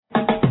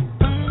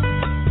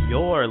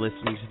You're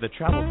listening to the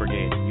Travel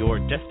Brigade, your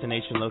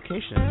destination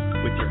location,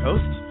 with your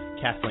hosts,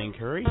 Kathleen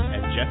Curry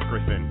and Jeff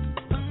Griffin.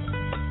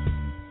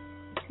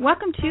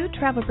 Welcome to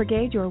Travel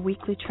Brigade, your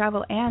weekly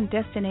travel and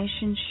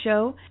destination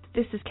show.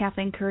 This is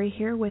Kathleen Curry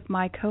here with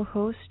my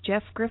co-host,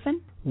 Jeff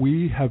Griffin.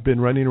 We have been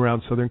running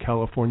around Southern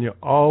California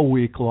all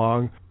week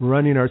long,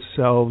 running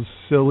ourselves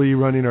silly,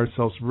 running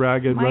ourselves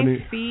ragged.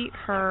 My feet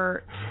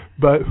hurt.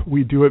 But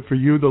we do it for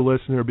you, the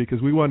listener,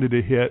 because we wanted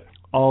to hit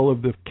all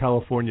of the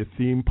California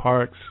theme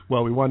parks.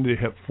 Well, we wanted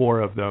to hit 4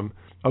 of them.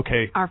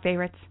 Okay. Our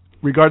favorites.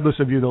 Regardless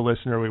of you, the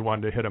listener, we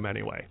wanted to hit them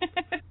anyway.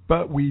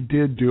 But we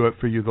did do it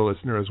for you, the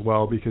listener, as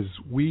well, because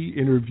we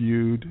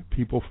interviewed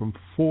people from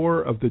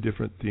 4 of the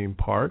different theme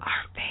parks.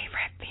 Our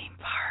favorite theme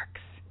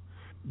parks.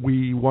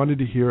 We wanted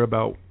to hear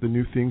about the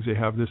new things they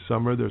have this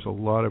summer. There's a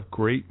lot of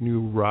great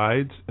new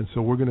rides, and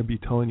so we're going to be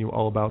telling you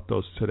all about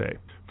those today.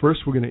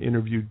 First, we're going to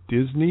interview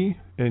Disney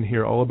and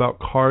hear all about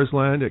Cars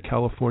Land at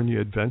California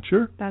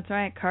Adventure. That's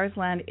right. Cars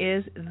Land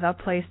is the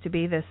place to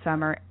be this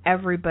summer.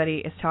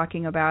 Everybody is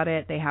talking about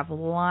it. They have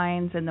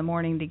lines in the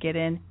morning to get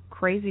in.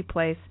 Crazy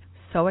place.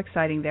 So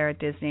exciting there at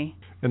Disney.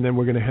 And then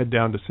we're going to head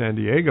down to San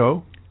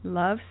Diego.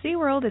 Love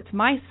SeaWorld. It's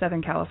my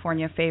Southern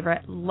California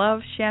favorite.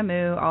 Love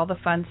Shamu, all the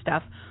fun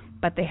stuff.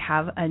 But they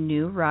have a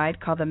new ride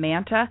called the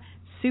Manta.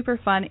 Super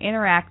fun,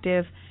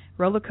 interactive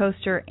roller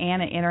coaster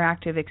and an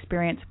interactive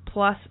experience.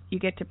 Plus, you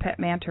get to pet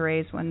manta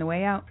rays on the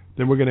way out.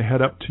 Then we're going to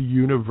head up to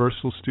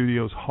Universal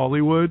Studios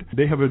Hollywood.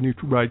 They have a new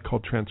ride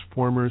called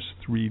Transformers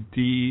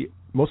 3D.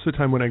 Most of the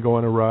time when I go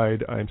on a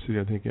ride, I'm sitting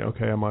there thinking,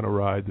 okay, I'm on a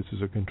ride. This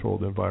is a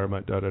controlled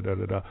environment,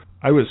 da-da-da-da-da.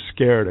 I was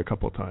scared a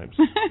couple of times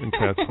in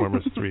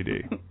Transformers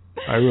 3D.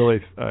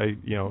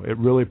 It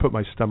really put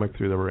my stomach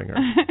through the ringer.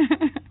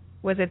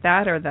 Was it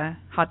that or the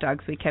hot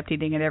dogs we kept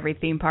eating at every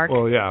theme park?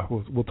 Well, yeah.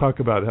 We'll talk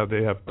about how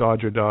they have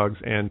Dodger dogs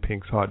and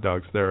Pink's hot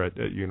dogs there at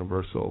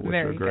Universal, which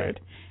are great. Good.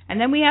 And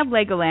then we have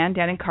Legoland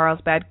down in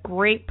Carlsbad.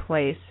 Great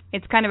place.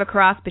 It's kind of a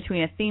cross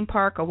between a theme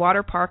park, a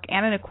water park,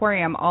 and an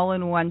aquarium all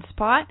in one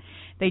spot.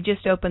 They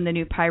just opened the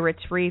new Pirate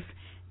Reef.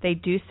 They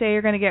do say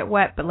you're going to get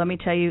wet, but let me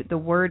tell you, the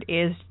word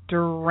is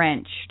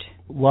drenched.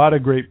 A lot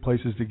of great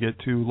places to get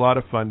to, a lot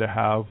of fun to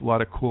have, a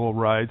lot of cool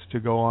rides to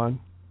go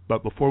on.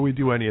 But before we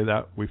do any of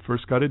that, we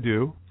first got to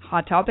do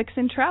Hot Topics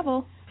in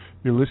Travel.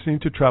 You're listening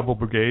to Travel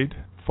Brigade.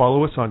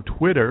 Follow us on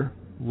Twitter,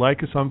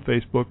 like us on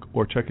Facebook,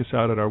 or check us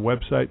out at our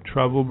website,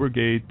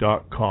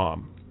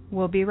 travelbrigade.com.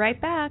 We'll be right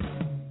back.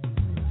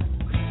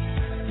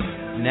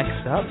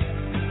 Next up,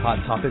 Hot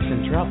Topics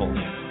in Travel.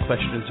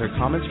 Questions or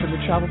comments from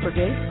the Travel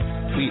Brigade?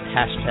 Tweet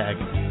hashtag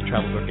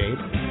Travel Brigade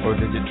or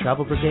visit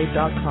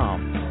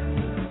travelbrigade.com.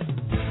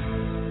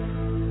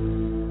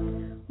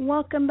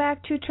 Welcome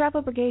back to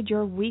Travel Brigade,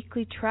 your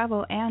weekly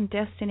travel and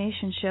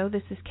destination show.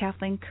 This is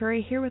Kathleen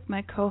Curry here with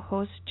my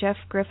co-host Jeff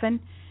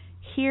Griffin.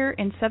 Here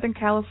in Southern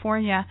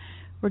California,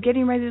 we're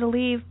getting ready to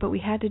leave, but we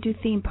had to do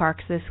theme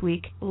parks this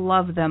week.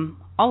 Love them,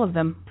 all of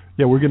them.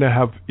 Yeah, we're going to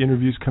have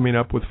interviews coming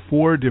up with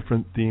 4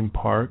 different theme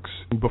parks.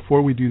 And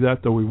before we do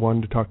that, though, we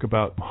wanted to talk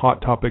about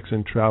hot topics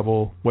in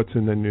travel, what's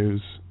in the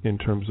news in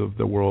terms of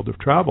the world of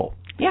travel.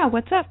 Yeah,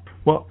 what's up?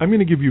 Well, I'm going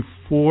to give you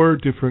 4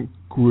 different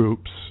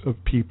groups of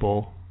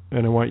people,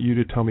 and I want you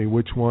to tell me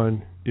which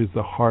one is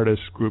the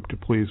hardest group to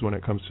please when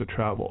it comes to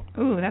travel.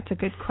 Ooh, that's a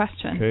good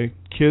question. Okay,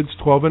 kids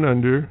 12 and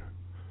under,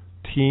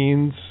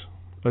 teens,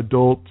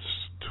 adults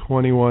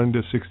 21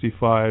 to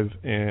 65,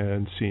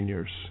 and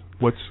seniors.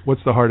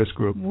 What's the hardest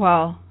group?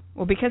 Well,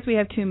 because we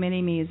have too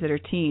many me's that are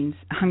teens,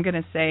 I'm going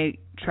to say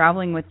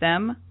traveling with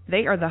them,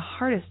 they are the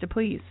hardest to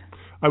please.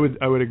 I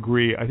would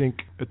agree. I think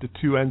at the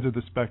 2 ends of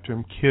the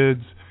spectrum,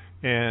 kids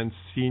and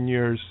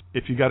seniors,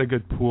 if you got a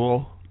good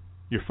pool,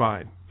 you're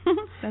fine.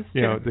 That's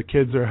true. You know, the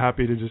kids are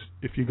happy to just,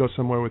 if you go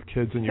somewhere with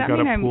kids and you've got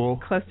a pool.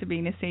 I'm close to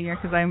being a senior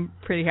because I'm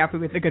pretty happy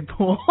with a good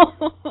pool.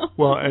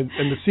 Well, and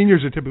the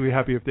seniors are typically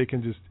happy if they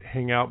can just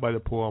hang out by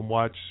the pool and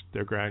watch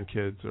their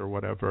grandkids or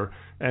whatever.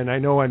 And I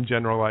know I'm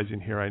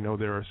generalizing here. I know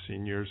there are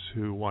seniors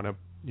who want to,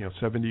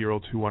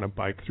 70-year-olds who want to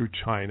bike through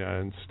China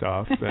and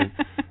stuff. And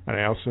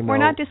I also know. We're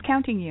not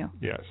discounting you.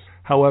 Yes.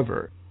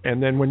 However,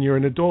 and then when you're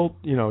an adult,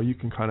 you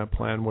can kind of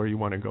plan where you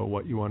want to go,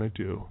 what you want to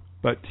do.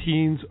 But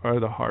teens are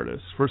the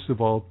hardest. First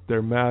of all,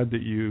 they're mad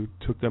that you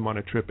took them on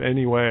a trip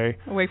anyway.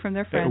 Away from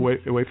their friends.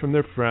 Away from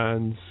their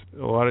friends.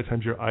 A lot of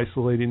times you're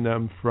isolating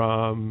them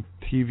from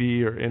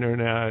TV or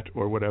internet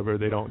or whatever.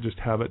 They don't just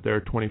have it there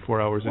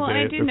 24 hours a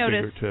day at their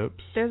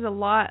fingertips. There's a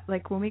lot,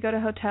 like when we go to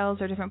hotels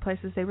or different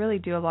places, they really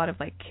do a lot of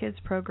like kids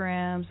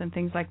programs and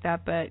things like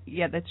that. But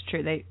yeah, that's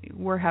true.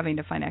 We're having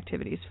to find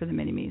activities for the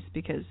mini-me's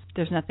because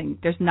there's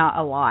not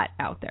a lot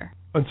out there.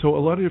 And so a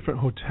lot of different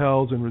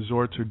hotels and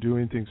resorts are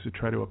doing things to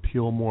try to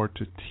appeal more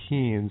to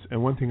teens.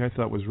 And one thing I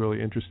thought was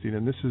really interesting,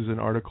 and this is an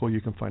article you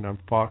can find on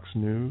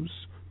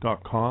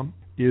foxnews.com,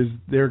 is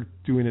they're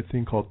doing a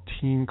thing called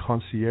Teen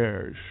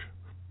Concierge.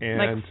 And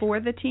like for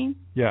the teen?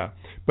 Yeah,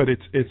 but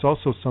it's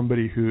also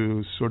somebody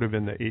who's sort of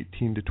in the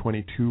 18 to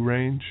 22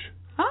 range.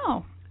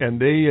 Oh. and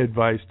they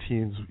advise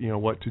teens,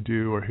 what to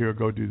do, or here,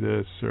 go do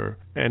this,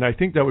 and I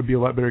think that would be a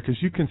lot better,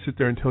 because you can sit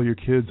there and tell your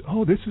kids,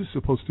 oh, this is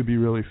supposed to be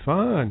really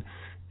fun,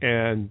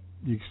 and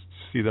you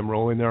see them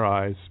rolling their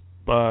eyes.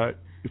 But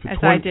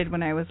if I did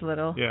when I was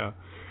little. Yeah.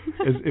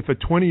 If a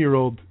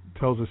 20-year-old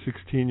tells a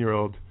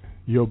 16-year-old,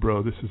 yo,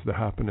 bro, this is the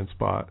happening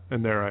spot,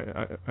 and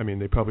I mean,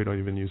 they probably don't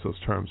even use those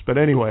terms. But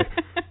anyway,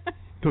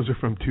 those are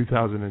from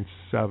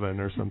 2007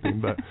 or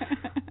something. But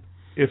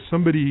if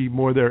somebody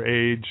more their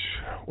age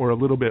or a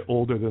little bit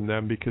older than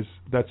them, because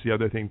that's the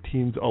other thing,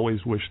 teens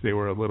always wish they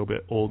were a little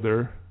bit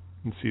older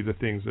and see the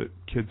things that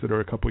kids that are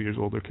a couple years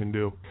older can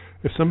do.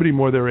 If somebody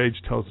more their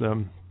age tells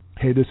them,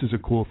 hey, this is a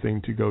cool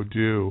thing to go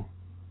do,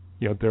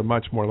 they're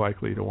much more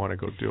likely to want to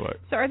go do it.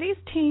 So are these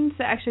teens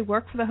that actually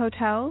work for the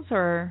hotels,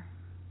 or?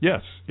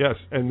 Yes.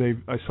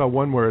 And I saw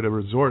one where at a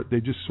resort, they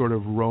just sort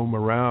of roam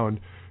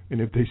around,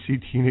 and if they see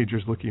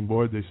teenagers looking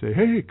bored, they say,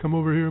 hey, come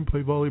over here and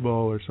play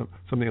volleyball, or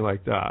something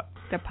like that.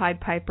 The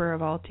Pied Piper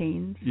of all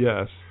teens.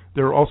 Yes.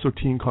 There are also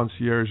teen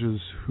concierges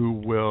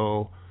who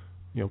will,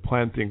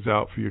 plan things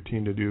out for your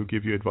teen to do,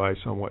 give you advice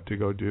on what to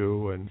go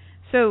do. And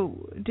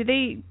so do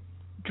they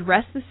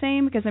dress the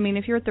same? Because, I mean,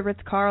 if you're at the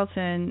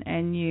Ritz-Carlton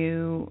and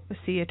you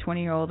see a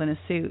 20-year-old in a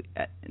suit,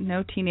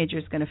 no teenager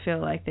is going to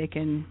feel like they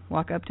can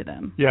walk up to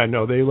them. Yeah,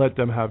 no, they let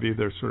them have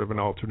either sort of an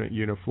alternate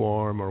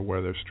uniform or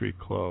wear their street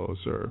clothes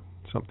or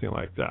something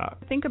like that.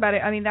 Think about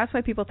it. I mean, that's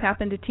why people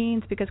tap into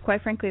teens, because,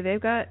 quite frankly,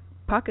 they've got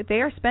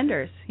they are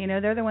spenders.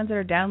 They're the ones that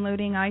are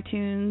downloading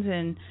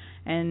iTunes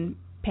and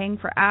paying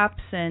for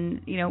apps,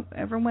 and,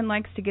 everyone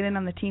likes to get in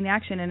on the teen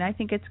action, and I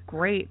think it's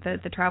great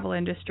that the travel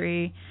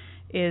industry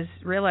is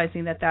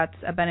realizing that that's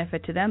a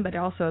benefit to them, but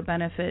also a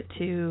benefit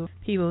to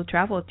people who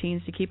travel with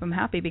teens to keep them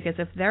happy, because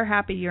if they're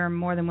happy, you're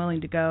more than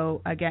willing to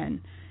go again,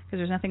 because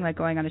there's nothing like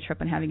going on a trip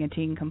and having a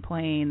teen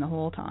complain the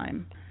whole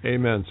time.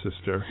 Amen,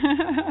 sister.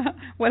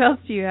 What else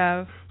do you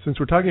have? Since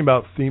we're talking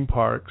about theme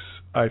parks,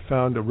 I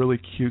found a really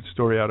cute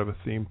story out of a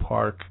theme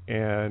park,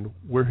 and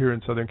we're here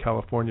in Southern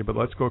California, but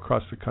let's go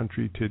across the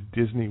country to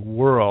Disney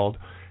World,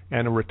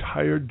 and a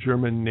retired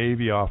German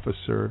Navy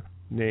officer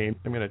named,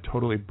 I'm going to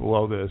totally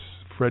blow this,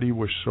 Freddie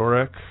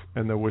Wischorek,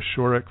 and the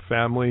Wischorek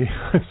family.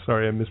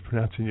 Sorry, I'm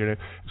mispronouncing your name.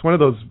 It's one of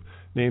those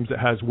names that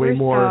has way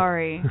more.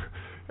 Sorry.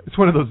 It's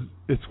one of those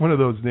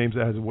names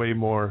that has way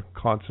more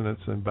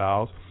consonants than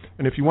vowels.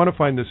 And if you want to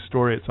find this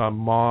story, it's on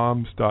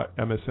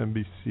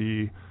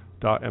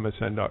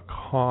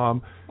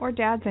moms.msnbc.msn.com. Or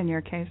dads in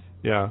your case.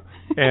 Yeah,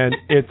 and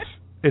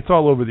it's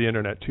all over the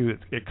internet too.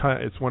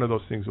 It's one of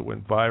those things that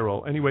went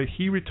viral. Anyway,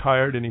 he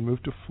retired and he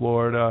moved to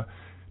Florida.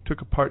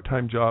 Took a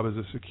part-time job as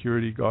a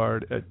security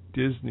guard at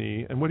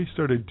Disney, and what he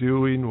started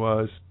doing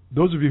was,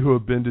 those of you who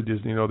have been to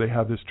Disney know they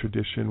have this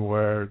tradition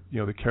where,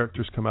 the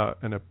characters come out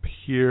and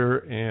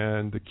appear,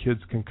 and the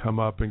kids can come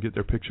up and get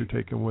their picture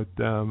taken with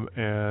them,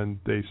 and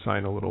they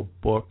sign a little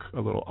book, a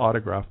little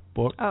autograph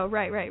book. Oh,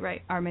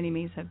 right. Our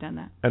mini-me's have done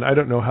that. And I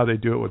don't know how they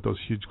do it with those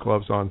huge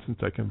gloves on,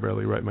 since I can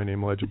barely write my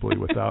name legibly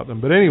without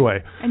them. But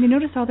anyway. And you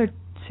notice all their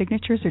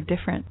signatures are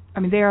different.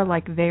 I mean, they are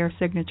like their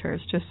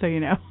signatures, just so you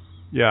know.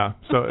 Yeah,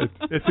 so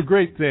it's a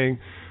great thing.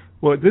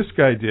 What this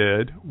guy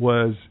did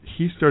was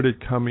he started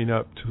coming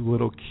up to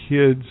little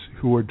kids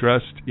who were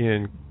dressed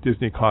in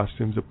Disney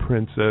costumes, a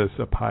princess,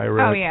 a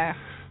pirate. Oh, yeah.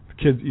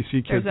 Kids, you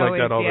see kids like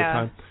that all the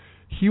time.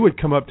 He would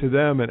come up to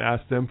them and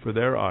ask them for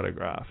their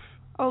autograph.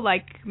 Oh,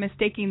 like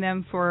mistaking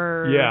them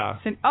for... Yeah.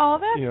 Oh,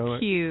 that's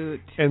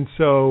cute. And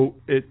so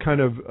it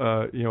kind of,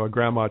 a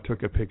grandma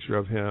took a picture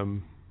of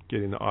him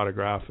getting the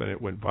autograph, and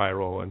it went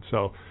viral. And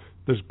so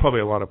there's probably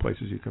a lot of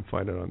places you can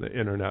find it on the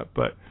internet.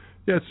 But,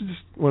 yeah, it's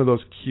just one of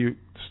those cute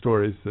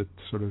stories that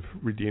sort of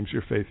redeems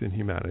your faith in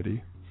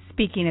humanity.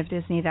 Speaking of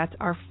Disney, that's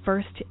our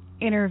first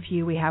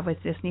interview we have with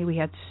Disney. We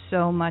had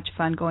so much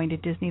fun going to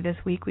Disney this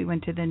week. We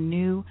went to the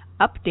new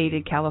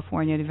updated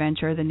California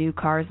Adventure, the new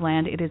Cars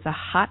Land. It is a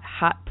hot,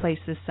 hot place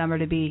this summer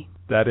to be.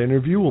 That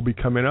interview will be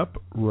coming up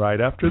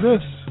right after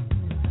this.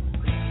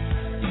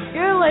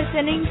 You're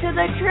listening to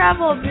the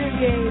Travel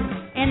Brigade,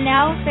 and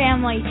now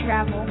family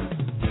travel.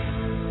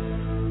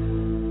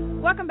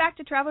 Welcome back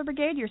to Travel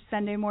Brigade, your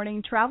Sunday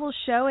morning travel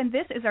show, and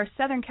this is our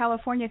Southern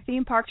California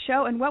theme park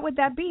show, and what would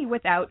that be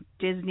without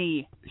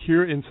Disney?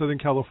 Here in Southern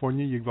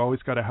California, you've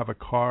always got to have a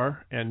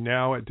car, and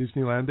now at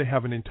Disneyland, they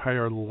have an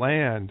entire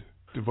land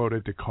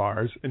devoted to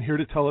cars, and here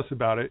to tell us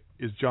about it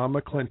is John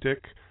McClintock.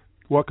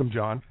 Welcome,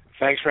 John.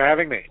 Thanks for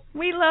having me.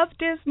 We love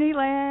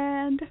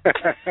Disneyland.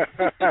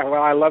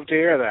 Well, I love to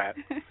hear that.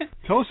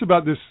 Tell us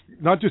about this,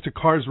 not just a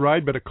Cars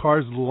ride, but a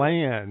Cars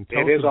land.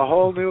 It is a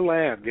whole new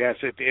land, yes.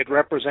 It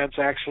represents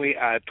actually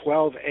a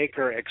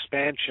 12-acre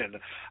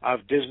expansion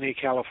of Disney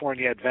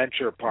California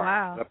Adventure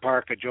Park, the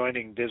park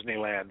adjoining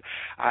Disneyland.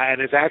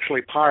 And it's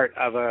actually part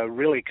of a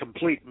really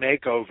complete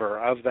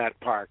makeover of that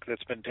park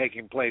that's been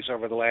taking place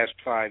over the last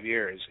 5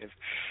 years.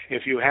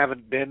 If you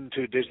haven't been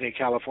to Disney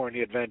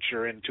California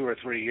Adventure in 2 or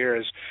 3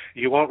 years,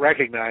 you won't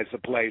recognize the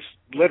place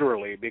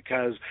literally,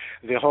 because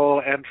the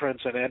whole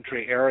entrance and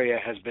entry area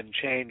has been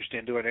changed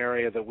into an area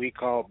area that we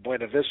call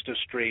Buena Vista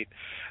Street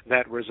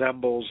that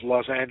resembles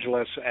Los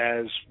Angeles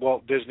as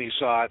Walt Disney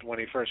saw it when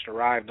he first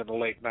arrived in the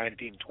late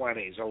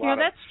 1920s.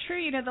 That's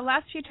true. The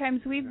last few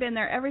times we've been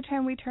there, every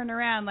time we turn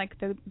around, like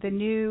the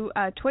new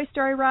Toy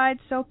Story ride,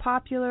 so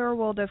popular,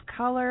 World of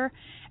Color.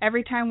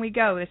 Every time we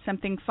go, there's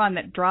something fun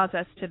that draws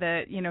us to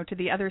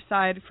the other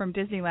side from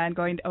Disneyland,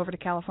 going over to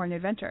California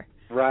Adventure.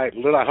 Right.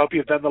 I hope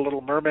you've done the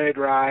Little Mermaid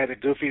ride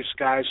and Goofy's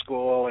Sky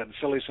School and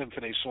Silly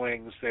Symphony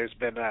Swings. There's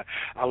been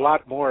a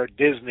lot more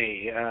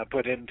Disney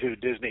put into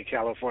Disney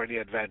California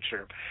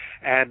Adventure.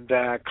 And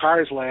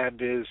Cars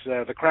Land is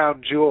the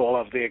crown jewel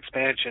of the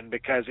expansion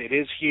because it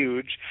is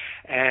huge.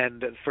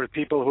 And for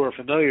people who are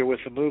familiar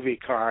with the movie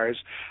Cars,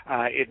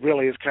 it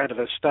really is kind of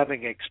a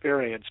stunning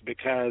experience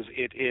because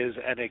it is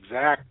an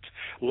exact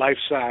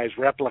life-size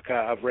replica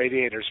of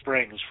Radiator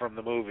Springs from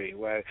the movie.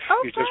 Where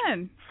you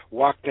fun. Just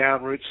walk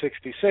down Route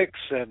 66,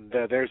 and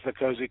there's the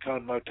Cozy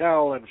Cone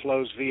Motel and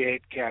Flo's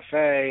V8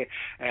 Cafe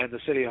and the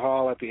City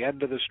Hall at the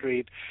end of the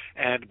street.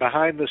 And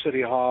behind the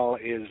City Hall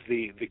is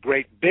the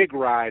great big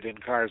ride in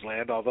Cars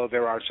Land, although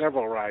there are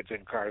several rides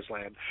in Cars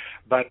Land.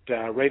 But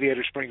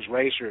Radiator Springs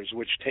Racers,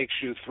 which takes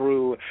you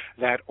through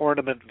that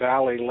Ornament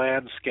Valley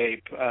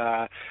landscape,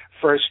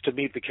 first to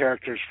meet the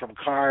characters from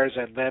Cars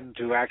and then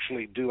to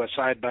actually do a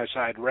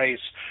side-by-side race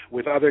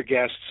with other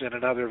guests in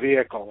another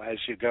vehicle as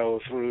you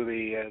go through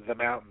the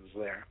mountains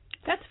there.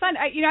 That's fun.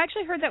 I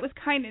actually heard that was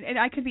and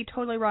I could be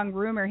totally wrong,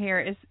 rumor here.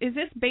 Is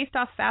this based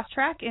off Fast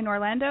Track in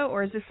Orlando,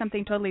 or is this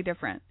something totally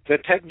different? The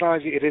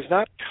technology, it is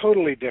not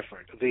totally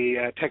different.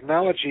 The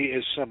technology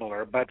is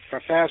similar, but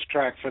for Fast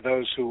Track, for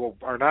those who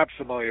are not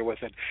familiar with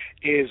it,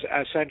 is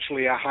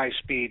essentially a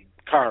high-speed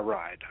car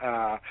ride.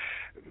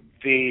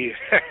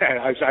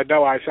 I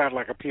know I sound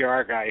like a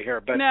PR guy here,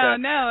 but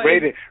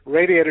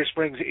Radiator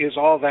Springs is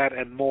all that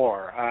and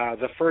more.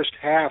 The first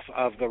half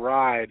of the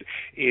ride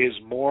is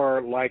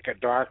more like a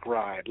dark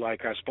ride,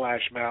 like a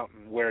Splash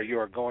Mountain, where you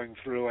are going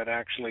through and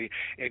actually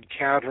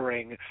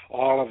encountering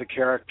all of the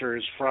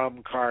characters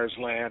from Cars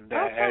Land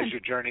as you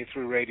journey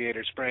through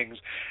Radiator Springs.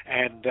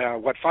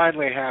 And what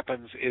finally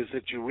happens is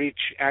that you reach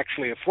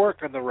actually a fork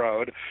in the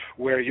road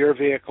where your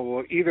vehicle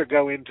will either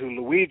go into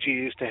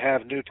Luigi's to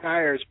have new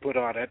tires put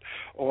on it,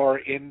 or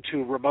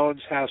into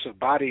Ramon's House of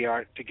Body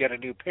Art to get a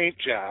new paint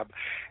job.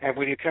 And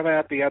when you come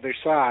out the other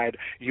side,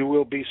 you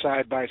will be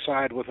side by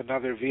side with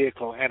another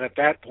vehicle, and at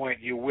that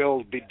point you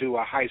will do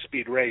a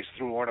high-speed race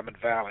through Ornament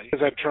Valley.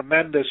 There's a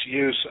tremendous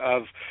use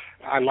of,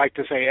 I like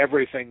to say,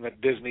 everything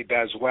that Disney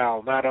does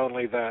well, not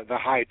only the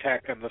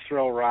high-tech and the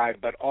thrill ride,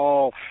 but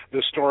all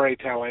the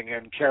storytelling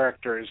and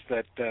characters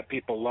that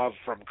people love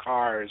from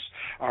Cars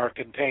are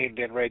contained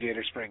in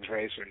Radiator Springs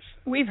Racers.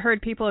 We've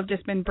heard people have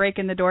just been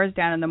breaking the doors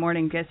down in the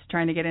morning just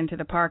trying to get into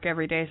the park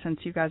every day since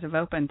you guys have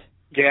opened.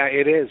 Yeah,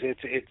 it is.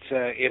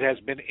 It has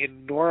been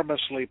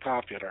enormously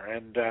popular,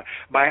 and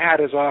my hat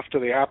is off to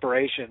the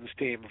operations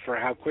team for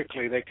how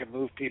quickly they can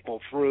move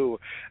people through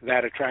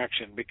that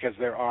attraction, because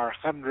there are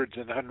hundreds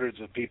and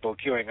hundreds of people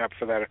queuing up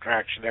for that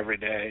attraction every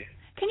day.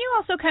 Can you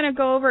also kind of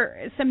go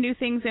over some new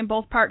things in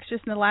both parks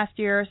just in the last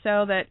year or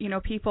so that,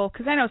 people,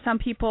 because I know some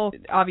people,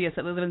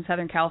 obviously, live in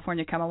Southern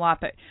California, come a lot,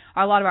 but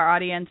a lot of our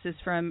audience is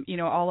from,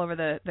 all over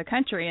the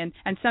country,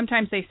 and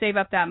sometimes they save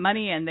up that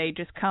money and they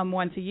just come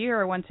once a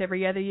year or once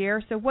every other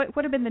year. So what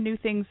have been the new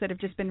things that have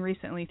just been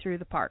recently through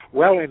the park?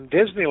 Well, in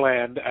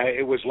Disneyland,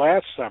 it was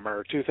last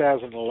summer,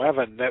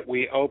 2011, that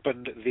we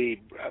opened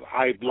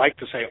I'd like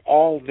to say,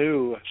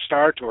 all-new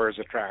Star Tours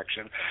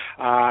attraction.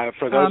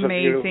 For those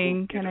amazing, of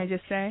you can I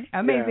just say?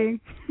 Amazing.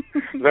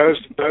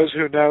 Those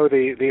who know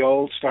the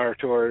old Star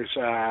Tours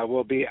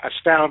will be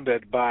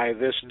astounded by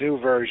this new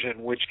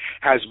version, which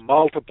has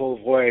multiple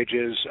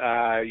voyages.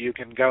 You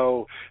can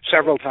go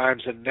several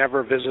times and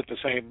never visit the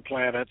same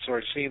planets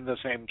or see the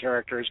same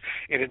characters,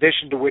 in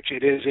addition to which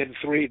it is in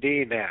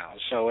 3D now.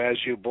 So as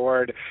you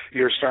board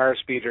your Star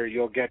Speeder,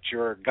 you'll get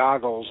your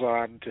goggles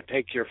on to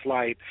take your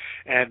flight,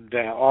 and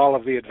all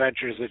of the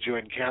adventures that you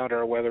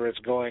encounter, whether it's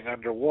going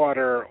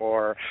underwater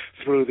or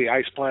through the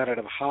ice planet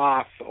of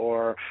Hoth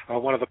or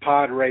one of the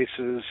pod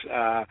races,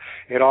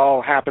 it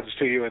all happens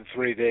to you in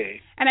 3D.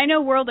 And I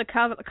know World of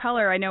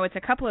Color, I know it's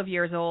a couple of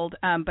years old,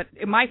 but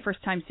my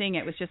first time seeing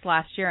it was just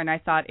last year, and I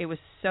thought it was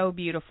so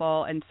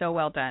beautiful and so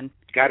well done.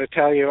 Got to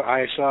tell you,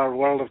 I saw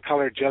World of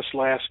Color just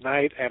last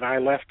night, and I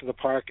left the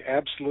park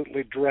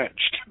absolutely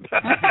drenched.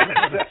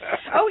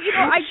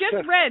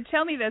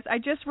 Tell me this, I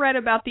just read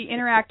about the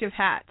interactive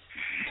hats.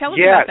 Tell us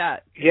about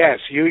that. Yes,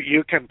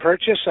 you can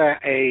purchase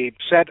a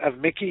set of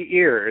Mickey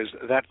ears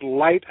that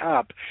light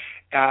up,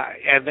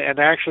 and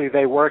actually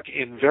they work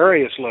in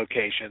various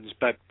locations,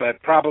 but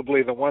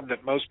probably the one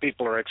that most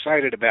people are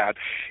excited about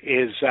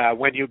is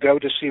when you go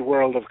to see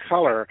World of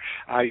Color,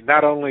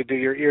 not only do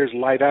your ears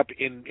light up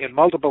in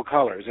multiple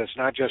colors, it's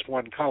not just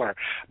one color,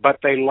 but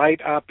they light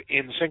up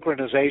in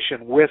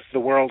synchronization with the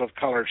World of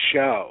Color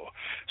show.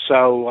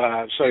 So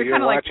you're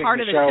kind of watching like part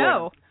the of the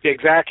show.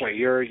 Exactly.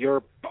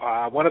 You're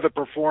one of the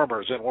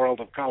performers in World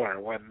of Color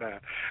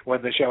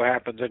when the show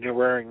happens and you're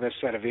wearing this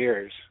set of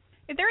ears.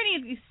 Are there any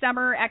of these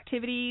summer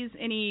activities,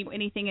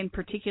 anything in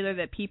particular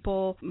that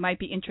people might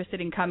be interested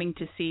in coming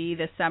to see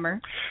this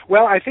summer?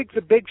 Well, I think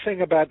the big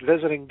thing about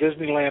visiting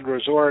Disneyland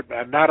Resort,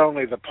 not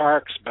only the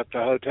parks but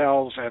the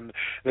hotels and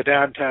the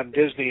downtown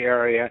Disney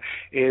area,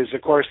 is,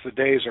 of course, the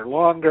days are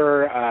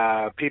longer,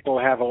 people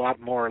have a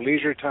lot more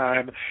leisure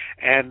time,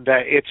 and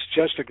it's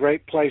just a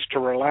great place to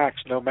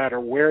relax no matter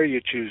where you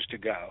choose to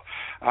go.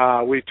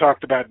 We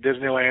talked about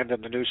Disneyland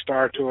and the new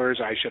Star Tours.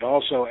 I should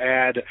also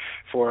add,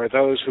 for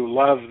those who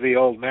love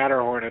the old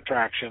Matterhorn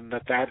attraction,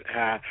 that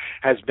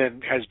has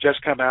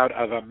just come out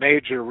of a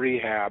major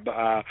rehab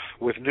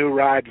with new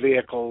ride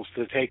vehicles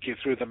to take you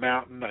through the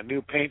mountain, a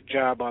new paint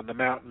job on the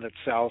mountain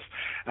itself.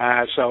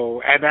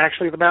 And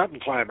actually the mountain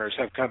climbers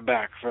have come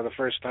back for the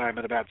first time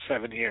in about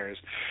 7 years.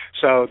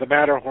 So the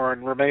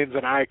Matterhorn remains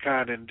an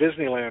icon in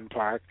Disneyland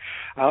Park.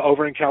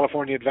 Over in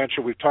California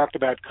Adventure, we've talked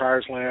about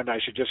Cars Land. I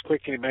should just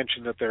quickly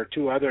mention that there are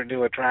two other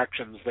new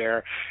attractions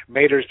there.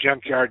 Mater's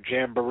Junkyard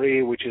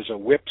Jamboree, which is a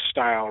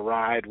whip-style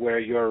ride where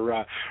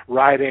you're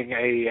riding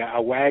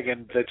a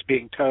wagon that's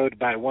being towed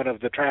by one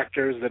of the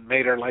tractors that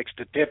Mater likes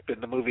to tip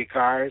in the movie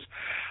Cars.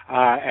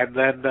 And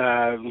then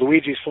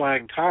Luigi's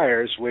Flying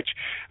Tires, which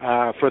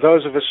for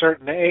those of a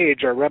certain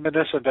age are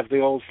reminiscent of the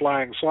old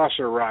flying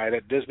saucer ride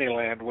at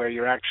Disneyland, where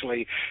you're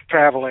actually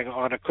traveling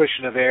on a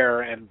cushion of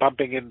air and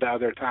bumping into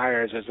other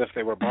tires as if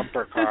they were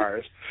bumper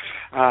cars.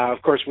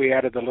 Of course, we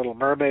added the Little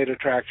Mermaid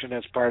attraction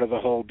as part of the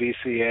whole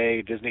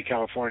DCA, Disney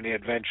California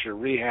Adventure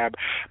rehab.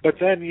 But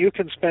then you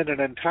can spend an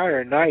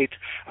entire night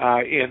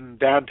in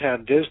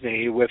downtown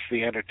Disney with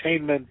the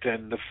entertainment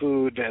and the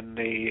food and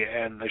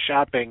the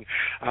shopping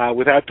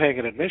without paying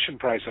an admission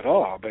price at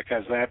all,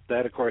 because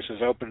that of course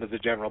is open to the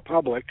general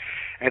public.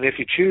 And if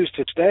you choose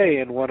to stay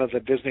in one of the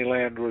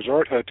Disneyland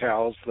resort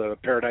hotels, the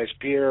Paradise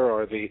Pier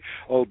or the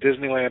old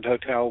Disneyland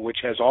Hotel, which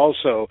has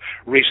also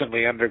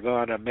recently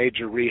undergone a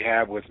major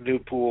rehab with new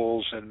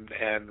pools and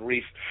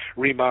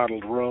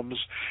remodeled rooms,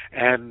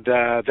 and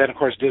then of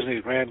course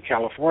Disney's Grand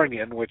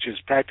Californian, which is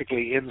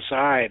practically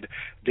inside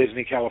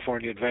Disney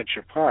California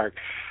Adventure Park.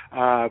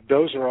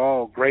 Those are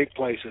all great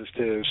places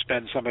to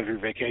spend some of your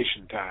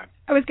vacation time.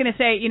 I was going to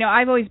say,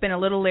 I've always been a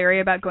little leery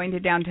about going to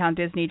downtown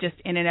Disney just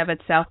in and of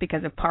itself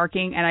because of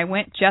parking, and I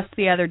went just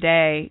the other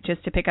day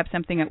just to pick up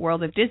something at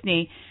World of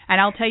Disney,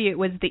 and I'll tell you, it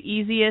was the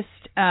easiest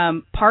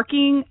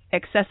parking,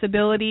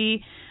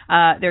 accessibility.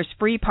 There's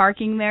free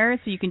parking there,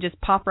 so you can just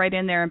pop right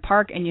in there and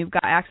park, and you've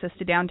got access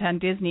to downtown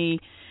Disney.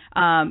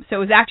 So it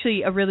was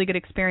actually a really good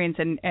experience,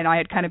 and I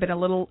had kind of been a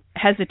little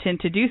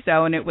hesitant to do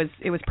so, and it was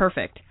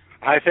perfect.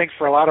 I think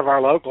for a lot of our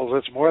locals,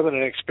 it's more than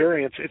an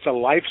experience, it's a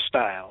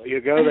lifestyle.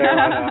 You go there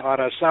on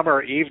a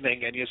summer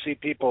evening and you see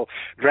people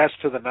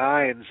dressed to the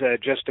nines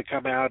just to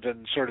come out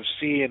and sort of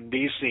see and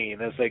be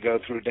seen as they go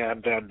through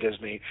downtown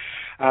Disney.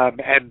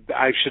 And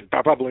I should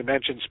probably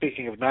mention,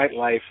 speaking of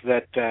nightlife,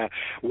 that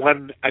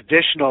one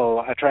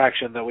additional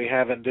attraction that we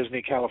have in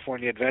Disney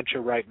California Adventure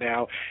right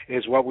now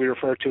is what we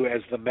refer to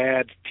as the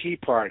Mad Tea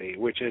Party,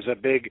 which is a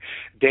big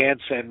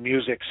dance and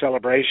music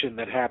celebration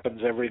that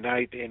happens every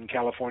night in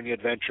California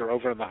Adventure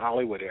over in the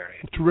Hollywood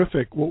area.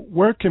 Terrific. Well,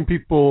 where can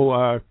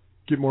people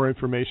get more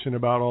information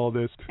about all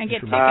this? And get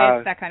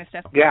tickets, that kind of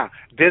stuff. Yeah,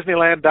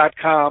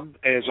 Disneyland.com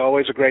is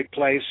always a great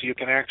place. You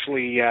can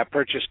actually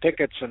purchase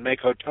tickets and make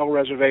hotel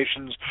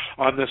reservations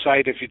on the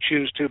site if you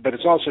choose to, but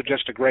it's also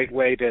just a great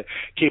way to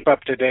keep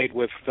up to date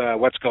with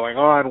what's going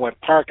on, what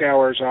park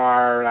hours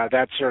are,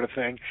 that sort of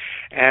thing.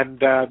 And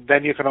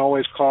then you can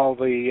always call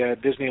the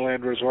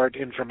Disneyland Resort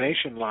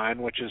information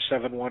line, which is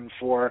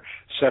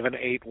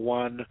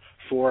 714-781-4565.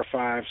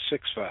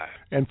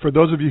 And for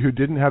those of you who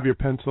didn't have your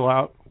pencil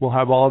out, we'll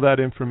have all of that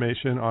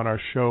information on our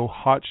show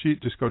hot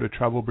sheet. Just go to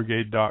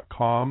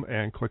travelbrigade.com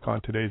and click on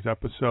today's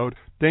episode.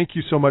 Thank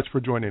you so much for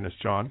joining us,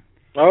 John.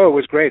 Oh, it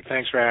was great.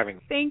 Thanks for having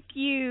me. Thank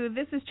you.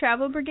 This is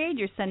Travel Brigade,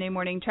 your Sunday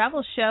morning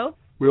travel show.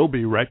 We'll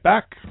be right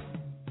back.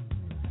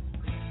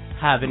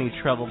 Have any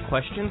travel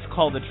questions?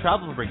 Call the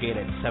Travel Brigade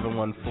at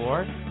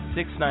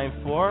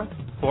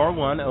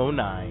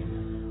 714-694-4109.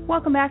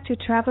 Welcome back to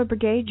Travel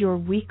Brigade, your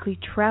weekly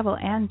travel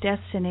and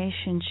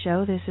destination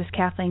show. This is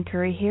Kathleen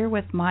Curry here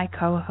with my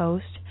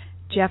co-host,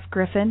 Jeff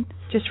Griffin.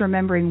 Just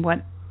remembering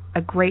what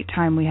a great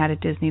time we had at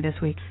Disney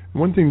this week.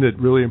 One thing that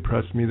really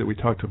impressed me that we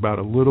talked about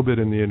a little bit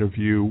in the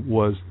interview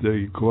was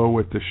the glow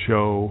with the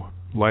show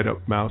light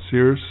up mouse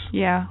ears.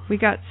 Yeah, we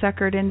got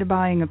suckered into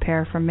buying a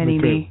pair from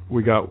Mini-Me.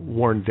 We got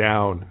worn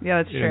down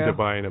into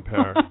buying a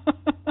pair.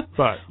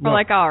 But we're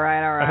like, all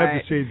right. I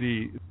have to say,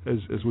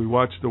 as we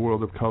watched the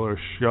World of Color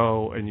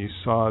show and you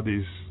saw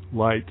these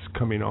lights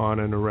coming on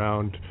and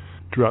around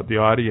throughout the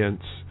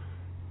audience,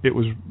 it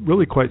was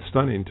really quite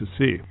stunning to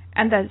see.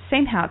 And the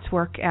same hats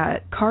work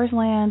at Cars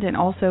Land, and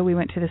also we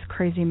went to this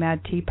crazy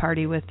Mad Tea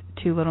Party with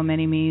two little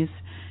Mini-Me's,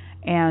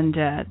 and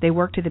they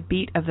work to the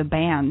beat of the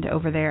band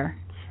over there.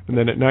 And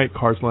then at night,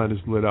 Cars Land is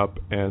lit up,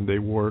 and they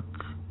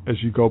work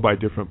as you go by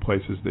different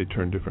places, they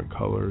turn different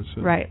colors.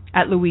 Right.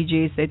 At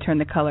Luigi's, they turn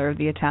the color of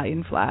the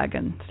Italian flag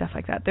and stuff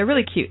like that. They're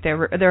really cute.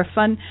 They're a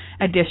fun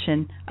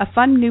addition, a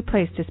fun new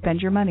place to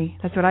spend your money.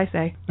 That's what I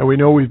say. Now, we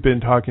know we've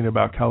been talking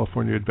about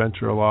California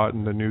Adventure a lot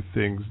and the new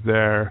things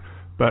there,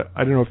 but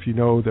I don't know if you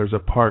know there's a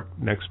park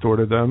next door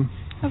to them.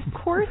 Of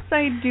course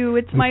I do.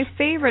 It's my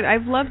favorite.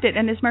 I've loved it.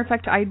 And as a matter of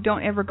fact, I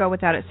don't ever go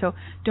without it. So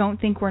don't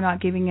think we're not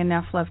giving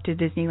enough love to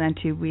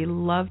Disneyland, too. We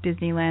love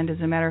Disneyland.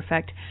 As a matter of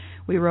fact,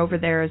 we were over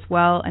there as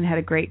well and had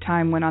a great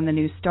time, went on the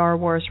new Star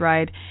Wars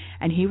ride.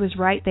 And he was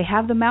right. They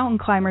have the mountain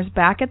climbers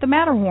back at the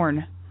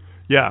Matterhorn.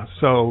 Yeah,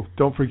 so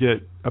don't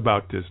forget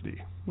about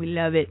Disney. We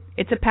love it.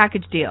 It's a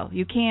package deal.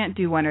 You can't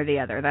do one or the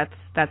other.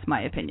 That's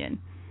my opinion.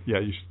 Yeah,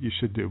 you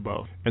should do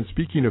both. And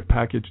speaking of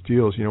package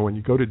deals, when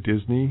you go to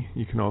Disney,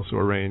 you can also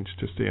arrange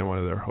to stay in one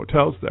of their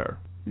hotels there.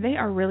 They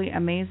are really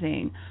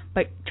amazing.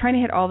 But trying to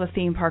hit all the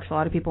theme parks, a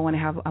lot of people want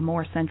to have a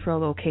more central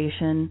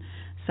location,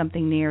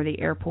 something near the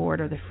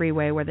airport or the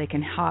freeway where they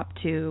can hop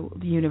to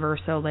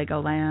Universal,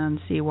 Legoland,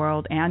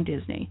 SeaWorld, and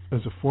Disney.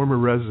 As a former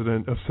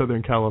resident of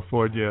Southern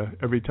California,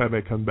 every time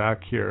I come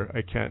back here,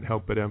 I can't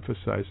help but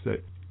emphasize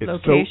that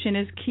location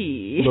is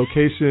key.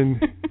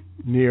 Location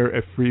near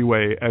a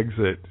freeway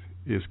exit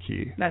is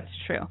key. That's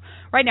true.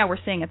 Right now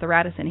we're staying at the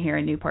Radisson here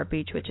in Newport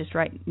Beach, which is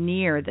right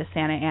near the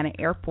Santa Ana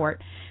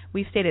Airport.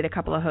 We've stayed at a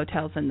couple of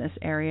hotels in this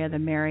area, the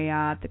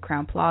Marriott, the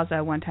Crowne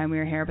Plaza, one time we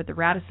were here, but the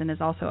Radisson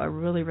is also a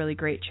really, really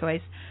great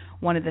choice.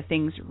 One of the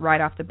things right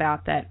off the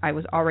bat that I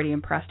was already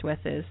impressed with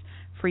is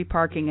free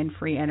parking and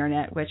free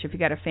internet, which if you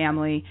got a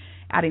family,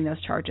 adding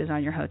those charges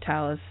on your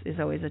hotel is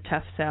always a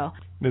tough sell.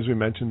 As we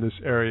mentioned, this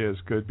area is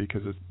good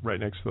because it's right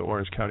next to the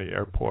Orange County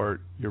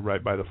Airport. You're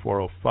right by the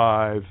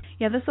 405.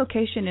 Yeah, this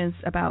location is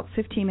about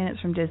 15 minutes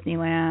from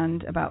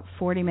Disneyland, about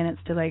 40 minutes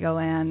to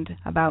Legoland,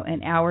 about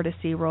an hour to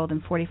SeaWorld,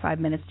 and 45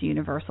 minutes to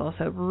Universal.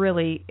 So it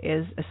really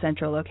is a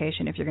central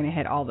location if you're going to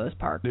hit all those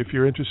parks. If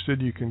you're interested,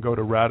 you can go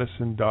to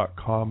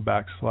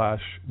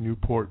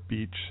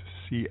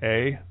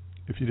radisson.com/NewportBeachCA.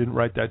 If you didn't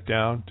write that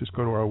down, just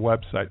go to our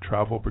website,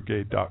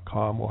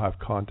 travelbrigade.com. We'll have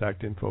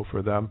contact info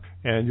for them.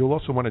 And you'll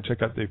also want to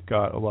check out, they've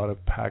got a lot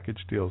of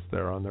package deals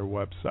there on their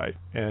website.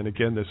 And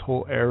again, this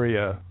whole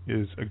area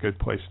is a good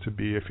place to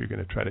be if you're going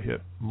to try to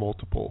hit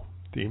multiple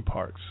theme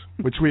parks,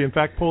 which we in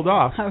fact pulled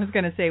off. I was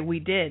going to say we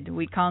did.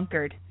 We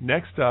conquered.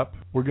 Next up,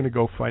 we're going to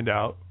go find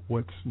out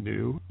what's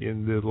new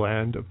in the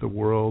land of the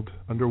world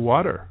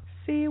underwater.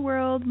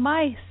 SeaWorld,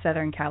 my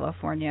Southern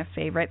California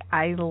favorite.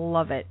 I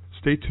love it.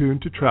 Stay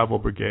tuned to Travel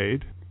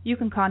Brigade. You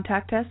can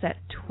contact us at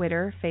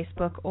Twitter,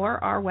 Facebook,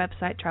 or our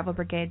website,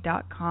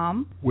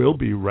 travelbrigade.com. We'll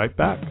be right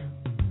back.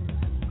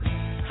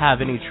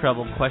 Have any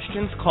travel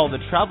questions? Call the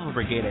Travel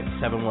Brigade at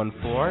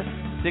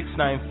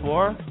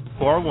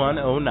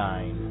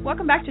 714-694-4109.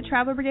 Welcome back to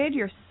Travel Brigade,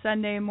 your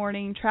Sunday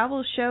morning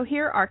travel show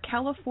here, our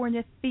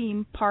California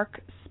theme park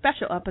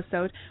special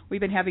episode. We've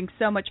been having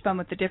so much fun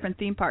with the different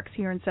theme parks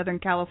here in Southern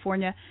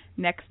California.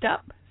 Next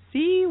up,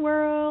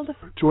 SeaWorld.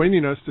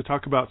 Joining us to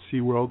talk about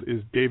SeaWorld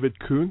is David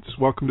Kuntz.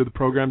 Welcome to the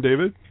program,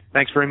 David.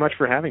 Thanks very much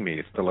for having me.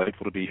 It's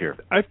delightful to be here.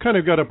 I've kind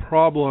of got a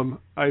problem.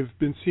 I've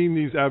been seeing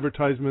these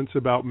advertisements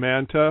about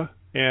Manta,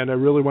 and I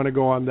really want to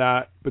go on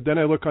that. But then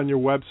I look on your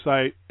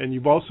website, and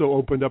you've also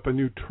opened up a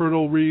new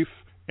turtle reef,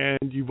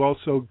 and you've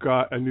also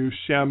got a new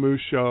Shamu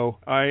show.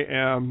 I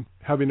am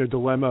having a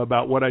dilemma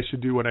about what I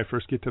should do when I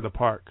first get to the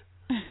park.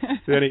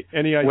 So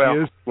any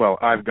ideas? Well,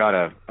 I've got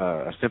a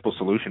simple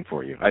solution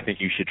for you. I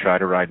think you should try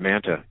to ride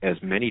Manta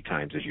as many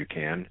times as you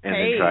can, and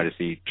then try to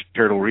see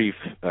Turtle Reef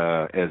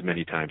as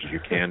many times as you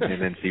can,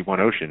 and then see One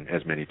Ocean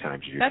as many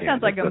times as you can. That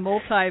sounds like a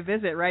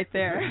multi-visit right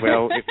there.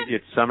 Well,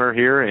 it's summer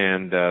here,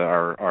 and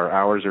our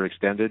hours are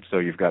extended, so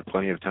you've got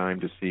plenty of time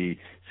to see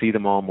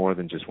them all more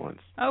than just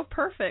once. Oh,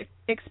 perfect.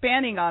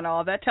 Expanding on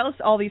all that, tell us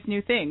all these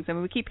new things. I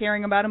mean, we keep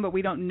hearing about them, but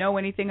we don't know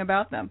anything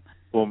about them.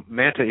 Well,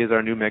 Manta is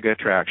our new mega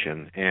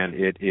attraction, and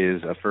it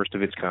is a first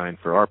of its kind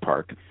for our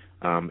park.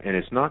 And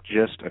it's not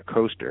just a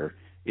coaster.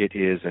 It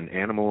is an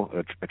animal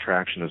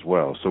attraction as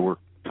well. So we're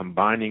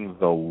combining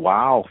the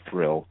wow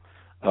thrill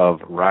of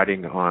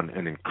riding on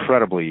an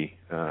incredibly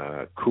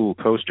cool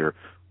coaster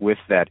with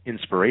that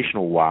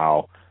inspirational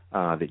wow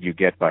that you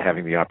get by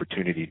having the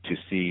opportunity to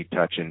see,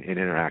 touch, and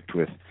interact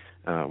with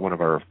one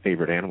of our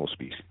favorite animal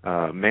species.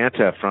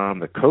 Manta, from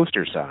the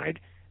coaster side,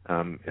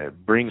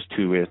 brings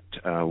to it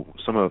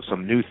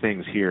some new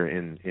things here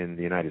in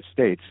the United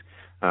States.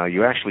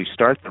 You actually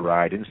start the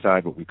ride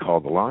inside what we call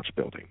the launch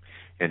building.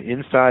 And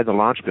inside the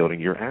launch building,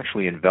 you're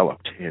actually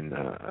enveloped in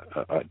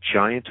a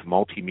giant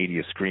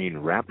multimedia screen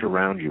wrapped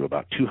around you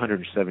about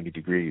 270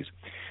 degrees.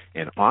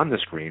 And on the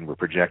screen, we're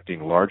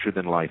projecting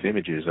larger-than-life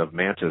images of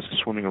mantas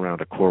swimming around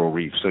a coral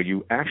reef. So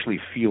you actually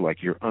feel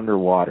like you're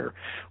underwater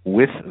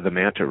with the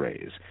manta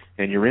rays.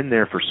 and you're in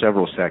there for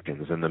several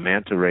seconds, and the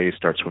manta rays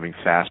start swimming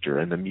faster,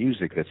 and the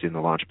music that's in the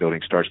launch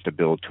building starts to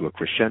build to a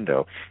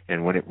crescendo,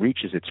 and when it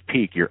reaches its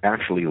peak, you're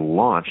actually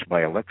launched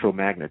by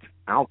electromagnets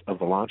out of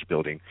the launch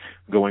building,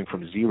 going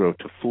from 0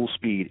 to full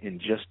speed in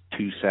just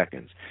 2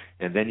 seconds.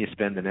 And then you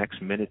spend the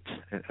next minute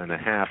and a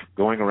half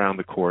going around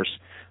the course.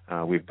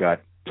 We've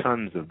got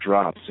tons of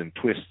drops and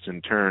twists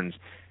and turns,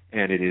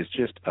 and it is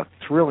just a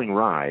thrilling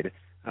ride.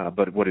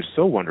 But what is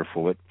so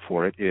wonderful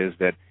for it is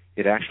that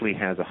it actually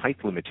has a height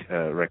limit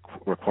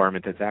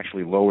requirement that's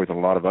actually lower than a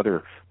lot of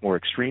other more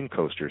extreme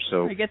coasters.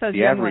 So I get those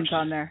young ones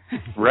on there.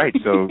 Right.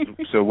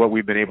 So what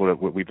we've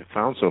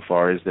found so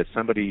far is that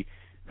somebody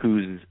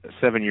who's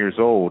 7 years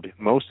old,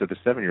 most of the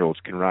 7-year-olds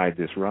can ride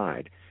this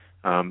ride.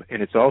 And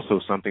it's also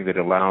something that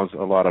allows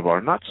a lot of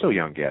our not so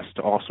young guests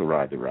to also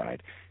ride the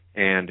ride.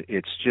 And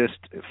it's just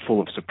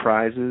full of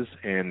surprises,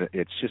 and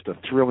it's just a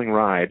thrilling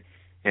ride.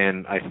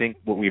 And I think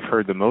what we've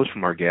heard the most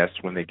from our guests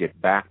when they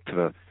get back to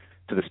the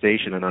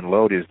station and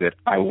unload is that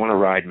I want to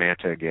ride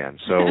Manta again.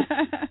 So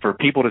for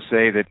people to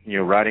say that, you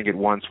know, riding it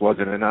once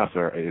wasn't enough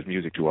is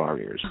music to our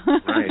ears,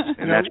 right?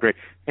 And that's great.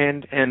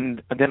 And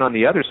then on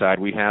the other side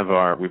we've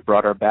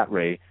brought our Bat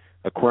Ray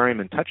aquarium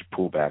and touch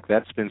pool back.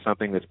 That's been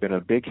something that's been a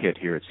big hit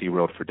here at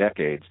SeaWorld for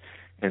decades.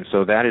 And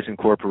so that is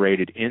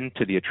incorporated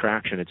into the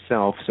attraction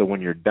itself. So when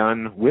you're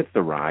done with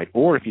the ride,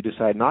 or if you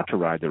decide not to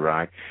ride the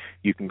ride,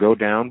 you can go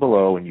down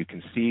below and you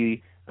can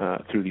see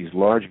through these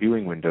large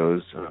viewing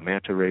windows,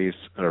 Bat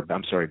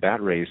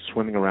rays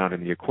swimming around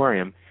in the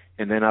aquarium,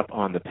 and then up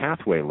on the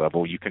pathway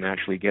level, you can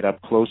actually get up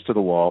close to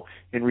the wall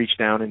and reach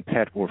down and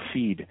pet or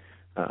feed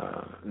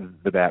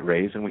the bat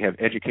rays. And we have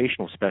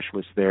educational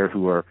specialists there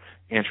who are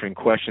answering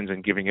questions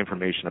and giving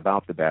information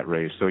about the bat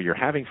rays. So you're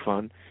having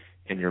fun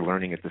and you're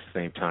learning at the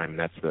same time.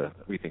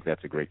 We think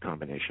that's a great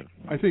combination.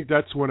 I think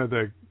that's one of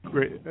the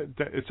great.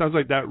 It sounds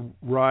like that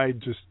ride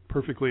just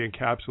perfectly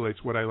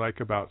encapsulates what I like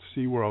about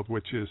SeaWorld,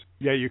 which is,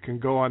 you can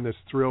go on this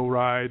thrill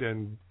ride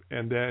and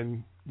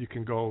then you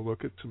can go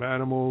look at some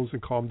animals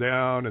and calm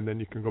down, and then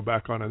you can go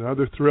back on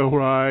another thrill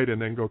ride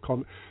and then go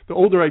calm. The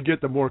older I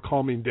get, the more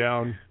calming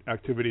down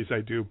activities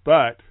I do,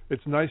 but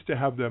it's nice to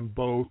have them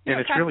both. And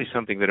it's really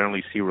something that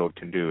only SeaWorld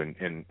can do,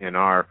 and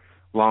our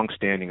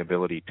long-standing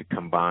ability to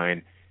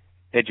combine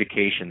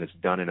education that's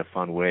done in a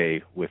fun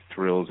way with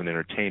thrills and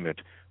entertainment,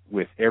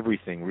 with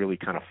everything really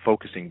kind of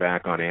focusing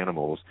back on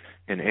animals,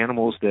 and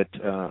animals that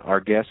our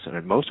guests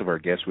and most of our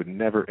guests would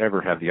never,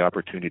 ever have the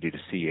opportunity to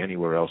see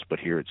anywhere else but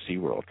here at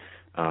SeaWorld.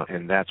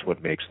 And that's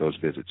what makes those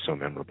visits so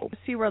memorable.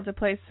 SeaWorld's a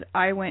place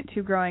I went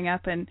to growing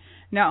up, and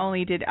not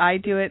only did I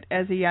do it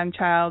as a young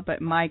child,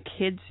 but my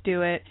kids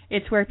do it.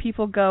 It's where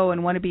people go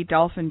and want to be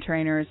dolphin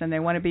trainers, and they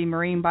want to be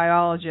marine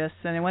biologists,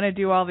 and they want to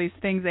do all these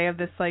things. They have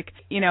this,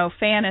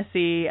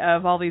 fantasy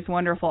of all these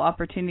wonderful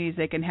opportunities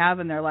they can have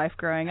in their life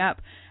growing up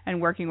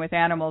and working with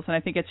animals, and I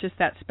think it's just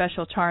that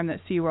special charm that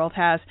SeaWorld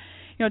has.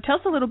 Tell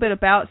us a little bit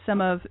about some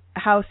of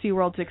how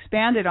SeaWorld's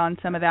expanded on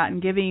some of that and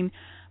giving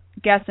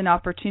guests an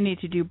opportunity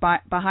to do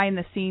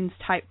behind-the-scenes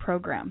type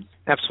programs.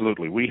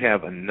 Absolutely. We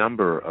have a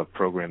number of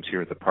programs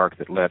here at the park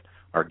that let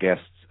our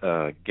guests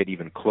get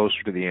even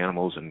closer to the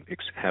animals and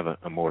have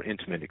a more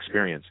intimate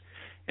experience.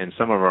 And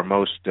some of our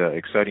most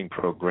exciting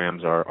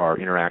programs are our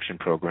interaction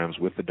programs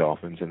with the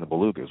dolphins and the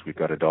belugas. We've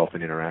got a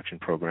dolphin interaction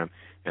program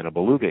and a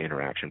beluga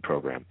interaction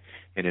program.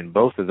 And in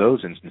both of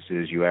those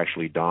instances, you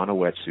actually don a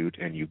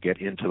wetsuit and you get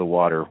into the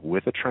water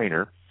with a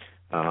trainer,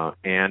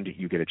 and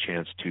you get a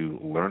chance to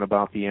learn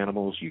about the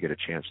animals, you get a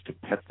chance to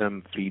pet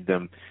them, feed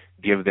them,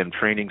 give them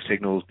training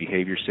signals,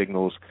 behavior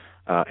signals,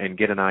 and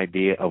get an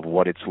idea of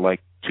what it's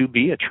like to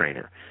be a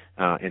trainer,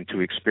 and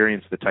to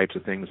experience the types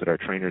of things that our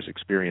trainers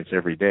experience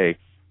every day.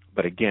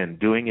 But again,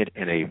 doing it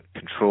in a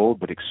controlled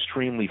but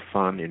extremely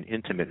fun and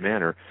intimate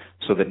manner,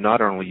 so that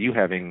not only you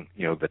having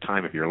the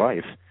time of your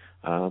life,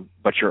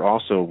 but you're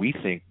also, we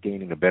think,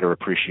 gaining a better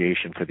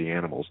appreciation for the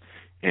animals.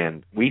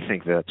 And we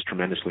think that's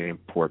tremendously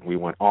important. We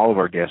want all of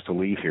our guests to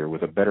leave here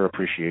with a better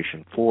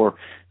appreciation for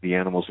the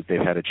animals that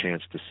they've had a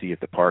chance to see at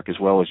the park, as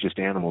well as just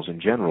animals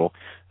in general,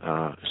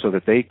 so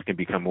that they can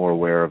become more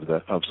aware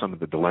of some of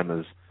the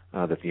dilemmas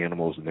that the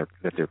animals and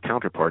their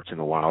counterparts in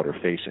the wild are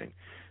facing.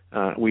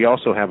 We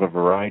also have a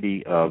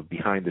variety of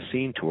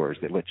behind-the-scene tours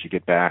that let you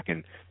get back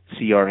and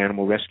see our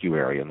animal rescue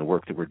area and the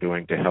work that we're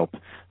doing to help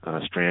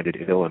stranded,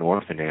 ill, and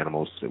orphaned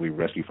animals that we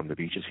rescue from the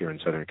beaches here in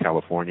Southern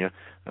California.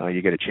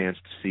 You get a chance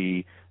to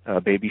see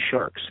baby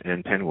sharks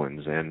and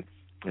penguins and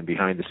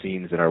behind the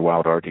scenes in our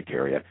wild Arctic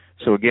area.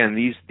 So again,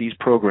 these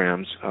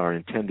programs are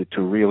intended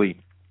to really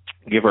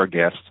give our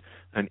guests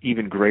an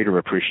even greater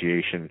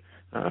appreciation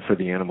for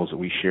the animals that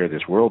we share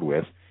this world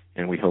with,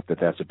 and we hope that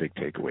that's a big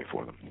takeaway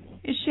for them.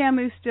 Is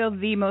Shamu still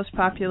the most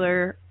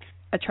popular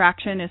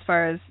attraction as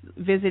far as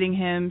visiting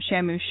him,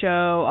 Shamu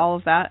Show, all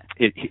of that?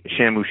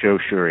 Shamu Show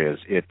sure is.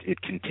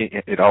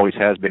 It always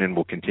has been and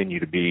will continue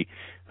to be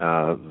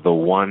the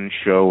one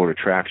show or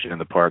attraction in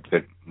the park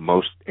that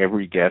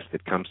every guest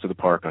that comes to the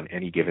park on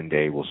any given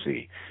day will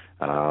see.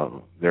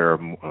 There are,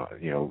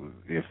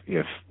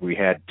 if we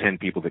had 10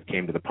 people that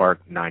came to the park,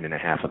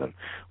 9.5 of them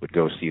would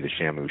go see the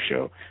Shamu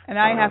show. And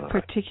I have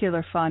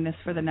particular fondness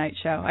for the night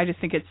show. I just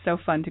think it's so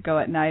fun to go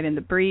at night in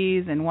the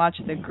breeze and watch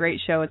the great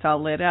show. It's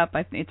all lit up.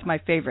 It's my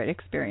favorite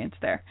experience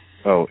there.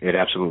 Oh, it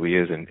absolutely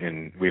is,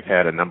 and we've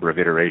had a number of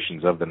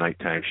iterations of the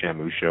nighttime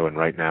Shamu show, and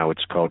right now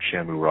it's called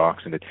Shamu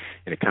Rocks, and it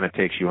kind of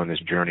takes you on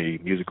this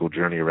musical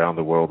journey around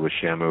the world with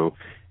Shamu,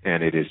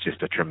 and it is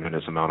just a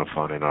tremendous amount of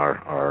fun, and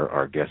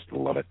our guests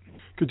love it.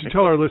 Could you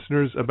tell our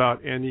listeners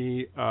about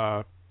any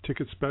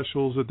ticket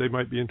specials that they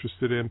might be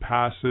interested in,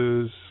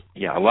 passes?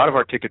 Yeah, a lot of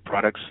our ticket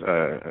products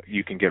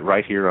you can get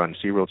right here on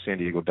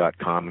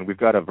SeaWorldSanDiego.com, and we've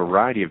got a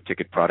variety of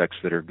ticket products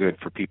that are good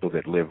for people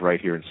that live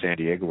right here in San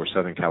Diego or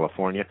Southern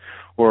California,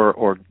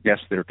 or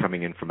guests that are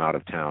coming in from out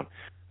of town.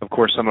 Of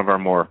course, some of our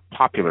more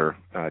popular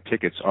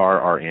tickets are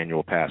our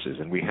annual passes,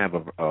 and we have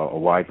a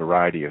wide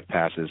variety of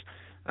passes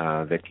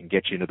that can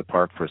get you into the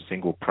park for a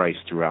single price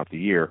throughout the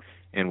year,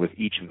 and with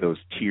each of those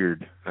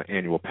tiered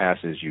annual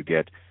passes you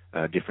get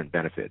different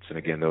benefits, and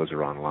again, those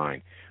are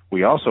online.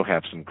 We also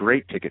have some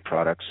great ticket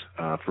products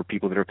for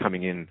people that are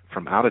coming in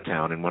from out of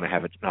town and want to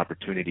have an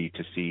opportunity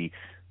to see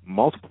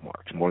multiple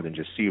parks, more than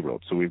just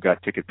SeaWorld. So we've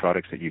got ticket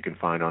products that you can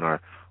find on our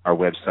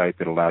website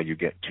that allow you to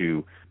get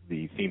to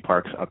the theme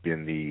parks up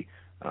in the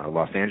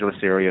Los Angeles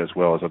area as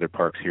well as other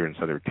parks here in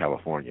Southern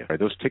California.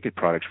 Those ticket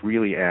products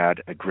really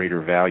add a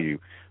greater value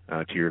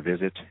to your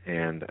visit,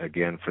 and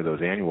again, for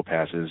those annual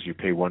passes, you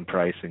pay one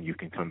price and you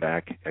can come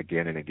back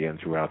again and again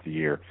throughout the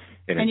year.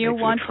 And you'll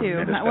want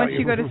to. Once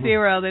you go to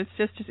SeaWorld, it's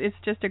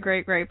just a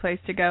great place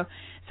to go.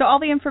 So all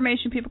the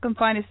information people can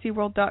find is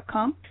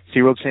SeaWorld.com?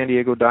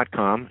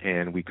 SeaWorldSanDiego.com,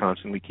 and we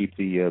constantly keep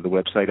the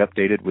website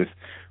updated with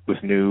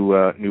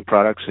new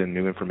products and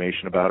new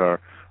information about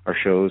our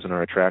shows and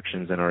our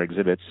attractions and our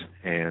exhibits,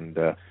 and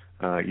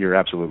you're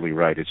absolutely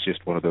right. It's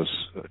just one of those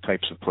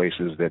types of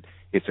places that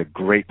it's a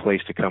great place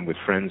to come with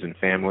friends and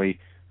family.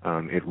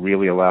 It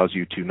really allows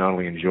you to not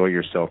only enjoy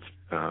yourself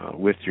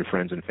with your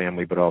friends and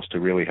family, but also to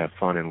really have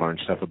fun and learn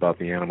stuff about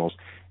the animals.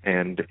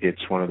 And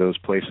it's one of those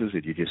places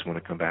that you just want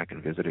to come back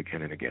and visit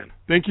again and again.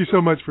 Thank you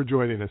so much for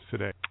joining us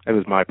today. It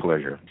was my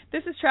pleasure.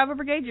 This is Travel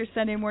Brigade, your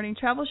Sunday morning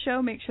travel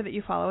show. Make sure that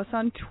you follow us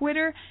on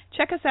Twitter.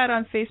 Check us out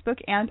on Facebook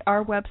and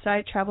our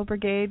website,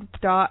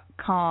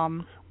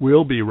 travelbrigade.com.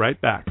 We'll be right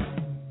back.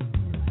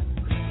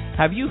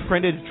 Have you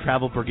friended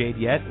Travel Brigade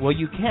yet? Well,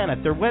 you can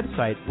at their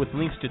website with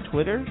links to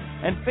Twitter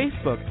and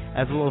Facebook,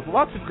 as well as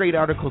lots of great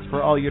articles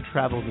for all your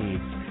travel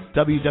needs.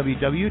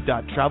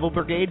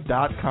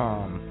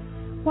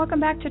 www.travelbrigade.com. Welcome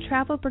back to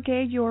Travel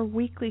Brigade, your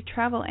weekly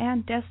travel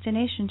and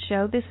destination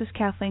show. This is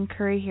Kathleen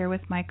Curry here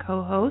with my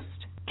co-host,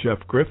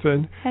 Jeff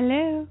Griffin.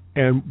 Hello.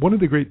 And one of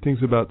the great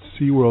things about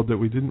SeaWorld that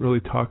we didn't really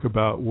talk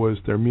about was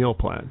their meal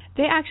plan.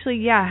 They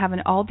actually, have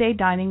an all-day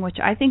dining, which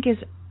I think is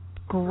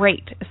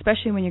great,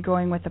 especially when you're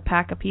going with a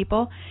pack of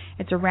people.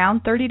 It's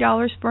around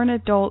 $30 for an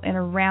adult and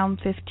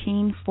around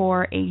 $15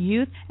 for a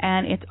youth,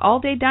 and it's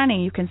all-day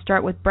dining. You can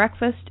start with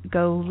breakfast,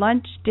 go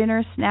lunch,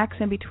 dinner, snacks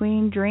in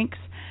between, drinks.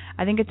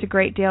 I think it's a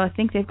great deal. I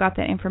think they've got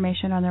that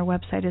information on their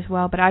website as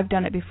well, but I've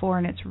done it before,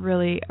 and it's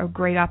really a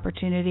great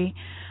opportunity.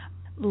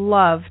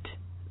 Loved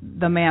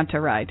the Manta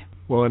ride.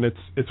 Well, and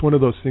it's one of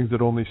those things that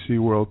only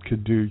SeaWorld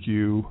could do.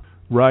 You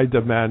ride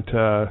the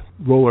Manta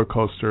roller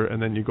coaster,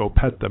 and then you go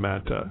pet the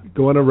Manta.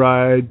 Go on a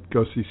ride,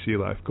 go see sea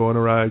life. Go on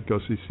a ride, go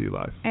see sea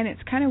life. And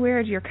it's kind of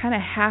weird. You're kind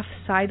of half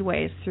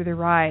sideways through the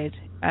ride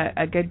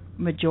a good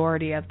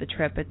majority of the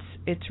trip.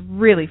 It's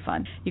really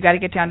fun. You got to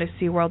get down to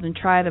SeaWorld and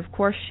try it. Of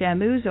course,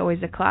 Shamu's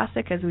always a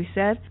classic, as we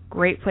said.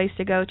 Great place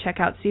to go. Check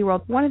out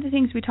SeaWorld. One of the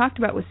things we talked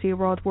about with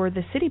SeaWorld were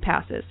the city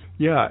passes.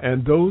 Yeah,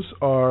 and those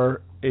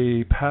are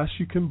a pass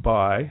you can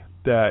buy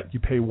that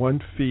you pay one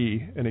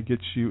fee, and it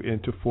gets you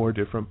into 4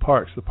 different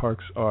parks. The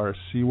parks are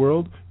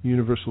SeaWorld,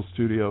 Universal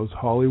Studios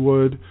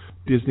Hollywood,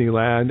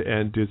 Disneyland,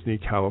 and Disney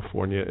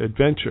California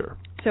Adventure.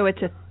 So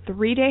it's a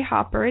 3-day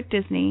hopper at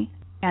Disney,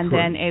 and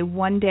Correct. then a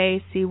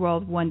 1-day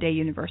SeaWorld, 1-day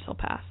Universal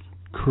pass.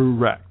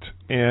 Correct.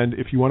 And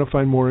if you want to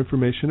find more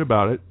information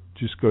about it,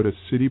 just go to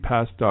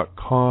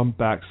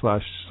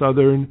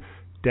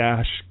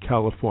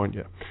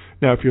citypass.com/southern-California.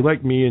 Now, if you're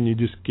like me and you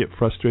just get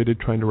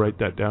frustrated trying to write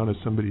that down as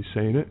somebody's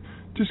saying it,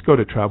 just go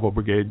to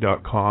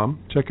travelbrigade.com.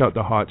 Check out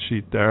the hot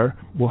sheet there.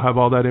 We'll have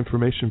all that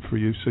information for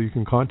you so you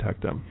can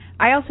contact them.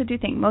 I also do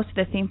think most of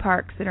the theme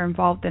parks that are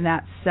involved in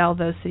that sell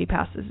those city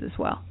passes as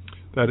well.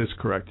 That is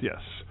correct,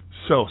 yes.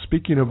 So,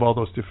 speaking of all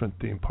those different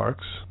theme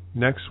parks,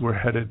 next we're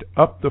headed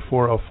up the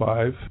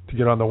 405 to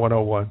get on the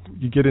 101.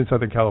 You get in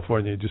Southern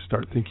California, you just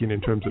start thinking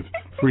in terms of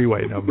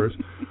freeway numbers.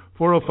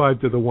 405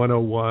 to the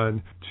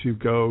 101 to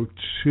go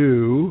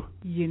to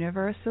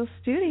Universal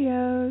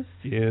Studios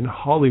in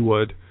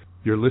Hollywood.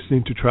 You're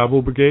listening to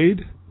Travel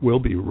Brigade. We'll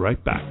be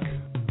right back.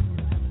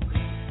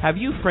 Have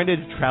you friended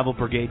Travel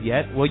Brigade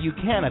yet? Well, you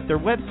can at their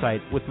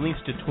website with links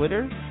to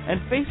Twitter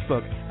and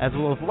Facebook, as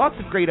well as lots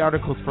of great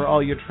articles for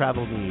all your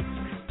travel needs.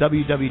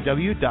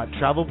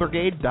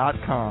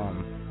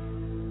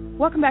 www.travelbrigade.com.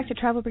 Welcome back to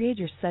Travel Brigade,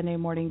 your Sunday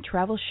morning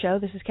travel show.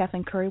 This is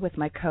Kathleen Curry with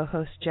my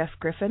co-host Jeff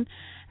Griffin,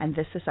 and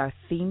this is our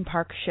theme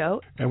park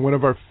show. And one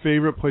of our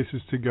favorite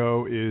places to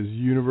go is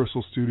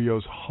Universal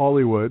Studios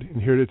Hollywood.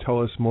 And here to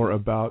tell us more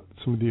about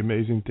some of the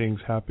amazing things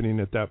happening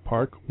at that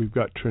park, we've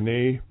got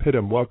Trinae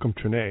Pittum. Welcome,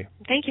 Trinae.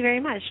 Thank you very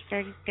much.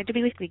 Very good to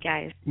be with you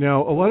guys.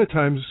 Now, a lot of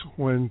times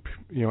when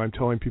I'm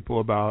telling people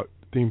about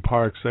theme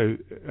parks, I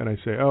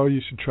say, oh,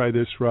 you should try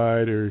this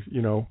ride, or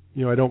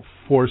I don't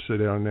force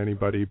it on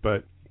anybody,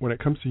 but when it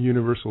comes to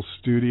Universal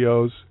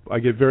Studios, I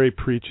get very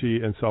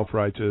preachy and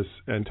self-righteous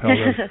and tell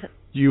them,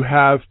 you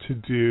have to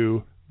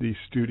do the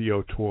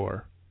studio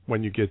tour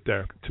when you get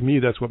there. To me,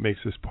 that's what makes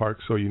this park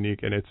so unique,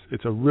 and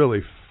it's a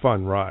really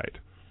fun ride.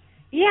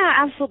 Yeah,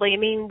 absolutely. I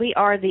mean, we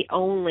are the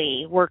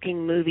only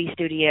working movie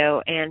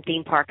studio and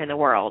theme park in the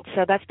world,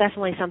 so that's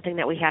definitely something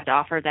that we have to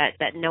offer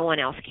that no one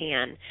else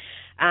can.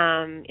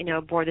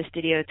 Aboard the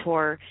studio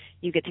tour,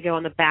 you get to go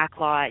on the back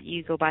lot.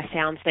 You go by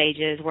sound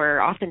stages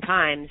where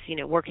oftentimes,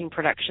 working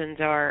productions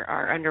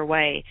are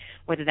underway,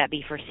 whether that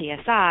be for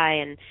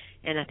CSI,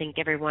 and I think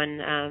everyone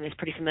is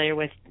pretty familiar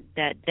with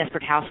that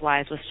Desperate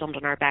Housewives was filmed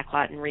on our back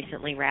lot and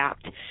recently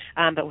wrapped.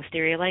 But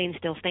Wisteria Lane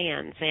still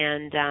stands,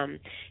 and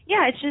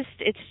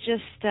it's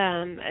just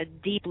a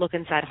deep look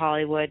inside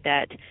Hollywood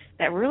that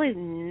really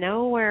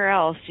nowhere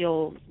else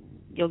you'll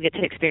get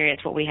to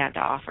experience what we have to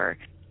offer.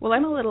 Well,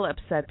 I'm a little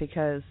upset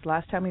because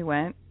last time we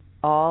went,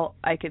 all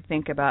I could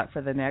think about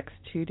for the next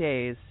 2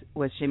 days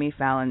was Jimmy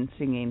Fallon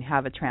singing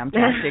 "Have a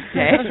Tramtastic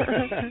Day."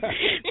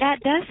 That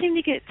does seem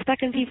to get stuck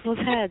in people's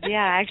heads. Yeah,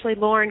 actually,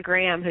 Lauren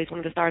Graham, who's one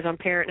of the stars on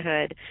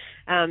Parenthood,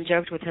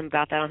 joked with him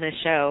about that on his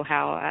show,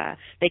 how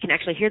they can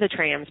actually hear the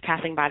trams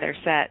passing by their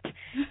set,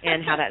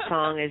 and how that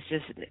song is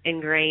just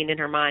ingrained in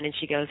her mind, and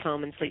she goes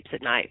home and sleeps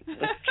at night with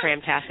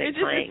Tramtastic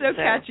playing. It's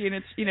so catchy, and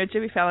it's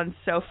Jimmy Fallon's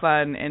so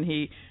fun, and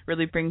he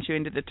really brings you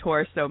into the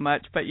tour so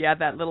much. But yeah,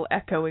 that little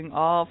echoing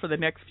all for the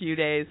next few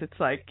days, it's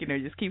like, you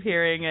just keep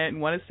hearing it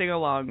and want to sing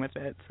along with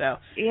it. So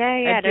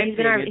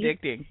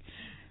addicting.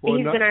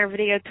 He's been our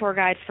video tour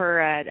guide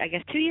for I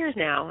guess 2 years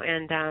now,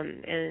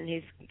 and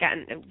he's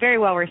gotten very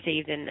well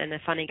received and a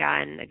funny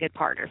guy and a good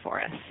partner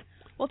for us.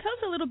 Well, tell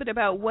us a little bit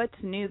about what's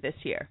new this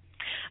year.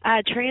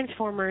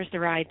 Transformers: The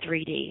Ride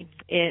 3D.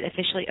 It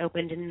officially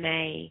opened in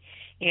May,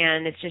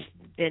 and it's just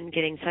been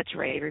getting such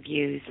rave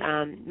reviews.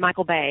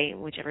 Michael Bay,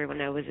 which everyone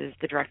knows is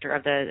the director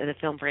of the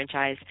film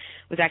franchise,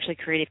 was actually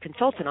creative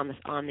consultant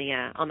on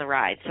the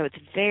ride. So it's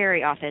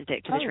very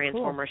authentic to the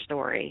Transformers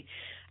story.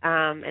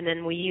 And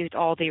then we used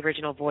all the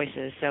original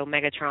voices. So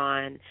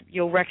Megatron,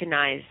 you'll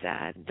recognize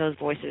those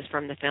voices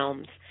from the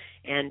films,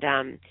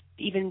 and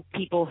even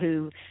people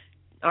who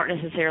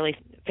aren't necessarily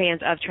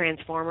fans of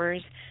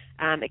Transformers.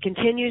 It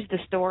continues the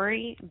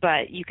story,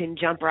 but you can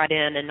jump right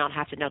in and not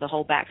have to know the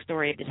whole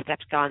backstory of the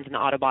Decepticons and the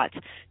Autobots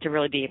to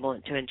really be able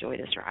to enjoy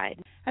this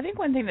ride. I think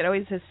one thing that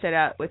always has stood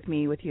out with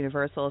me with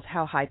Universal is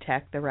how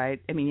high-tech the ride,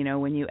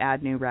 when you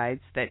add new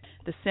rides, that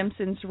the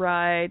Simpsons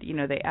ride,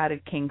 they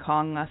added King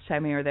Kong last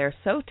time we were there,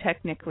 so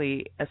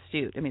technically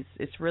astute.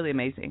 It's really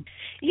amazing.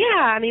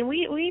 Yeah,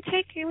 we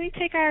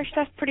take our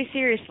stuff pretty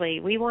seriously.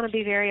 We want to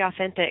be very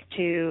authentic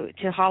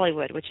to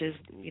Hollywood, which is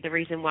the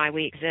reason why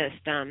we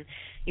exist.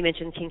 You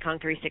mentioned King Kong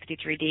 360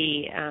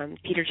 3D.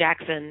 Peter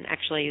Jackson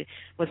actually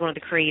was one of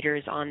the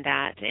creators on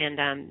that,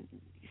 and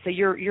so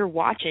you're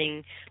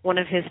watching one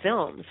of his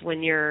films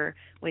when you're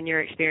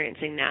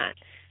experiencing that.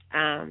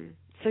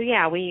 So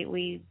yeah,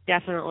 we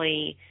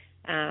definitely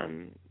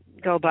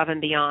go above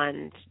and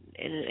beyond,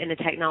 and the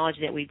technology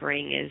that we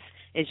bring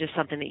is just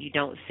something that you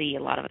don't see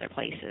a lot of other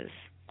places.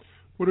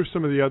 What are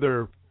some of the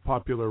other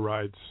popular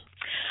rides?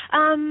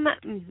 I'll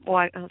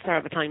start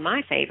off by telling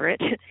my favorite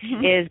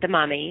is the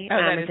Mummy.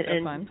 That is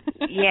so fun.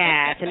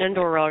 Yeah, it's an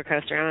indoor roller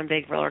coaster. I'm a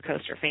big roller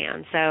coaster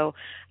fan. So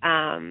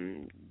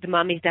the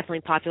Mummy's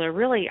definitely popular.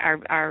 Really,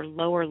 our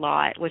lower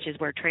lot, which is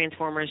where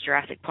Transformers,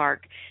 Jurassic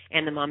Park,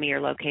 and the Mummy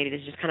are located,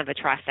 is just kind of a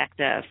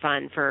trifecta of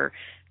fun for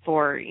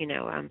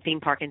theme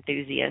park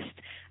enthusiasts.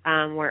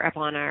 Where up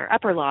on our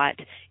upper lot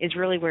is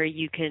really where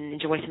you can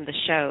enjoy some of the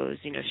shows.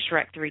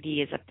 Shrek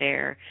 3D is up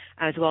there,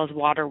 as well as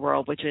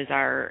Waterworld, which is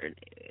our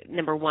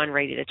 #1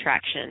 rated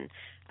attraction.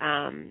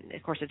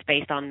 Of course, it's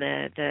based on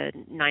the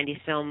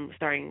 90s film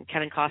starring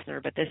Kevin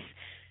Costner, but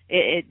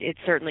it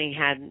certainly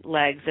had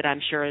legs that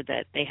I'm sure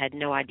that they had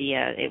no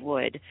idea it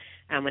would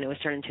when it was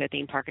turned into a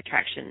theme park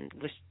attraction.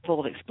 It was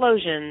full of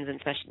explosions and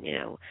especially,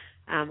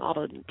 all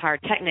the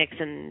pyrotechnics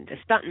and the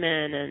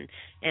stuntmen,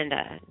 and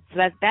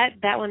so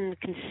that one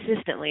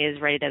consistently is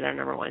rated as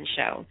our #1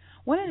 show.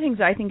 One of the things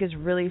I think is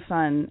really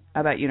fun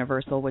about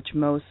Universal, which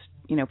most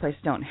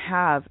places don't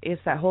have, is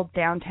that whole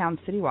downtown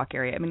City Walk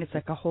area. It's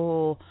like a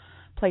whole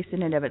place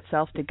in and of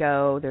itself to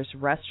go. There's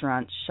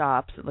restaurants,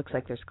 shops. It looks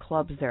like there's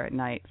clubs there at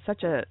night.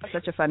 Such a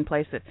fun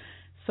place that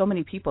so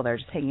many people there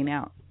just hanging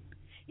out.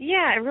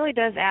 Yeah, it really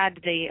does add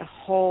to the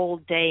whole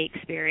day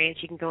experience.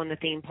 You can go in the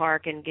theme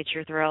park and get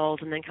your thrills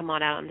and then come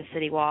on out on the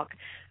City Walk.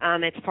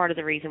 It's part of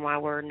the reason why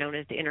we're known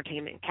as the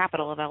entertainment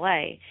capital of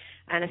LA.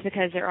 And it's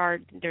because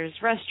there's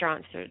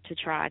restaurants to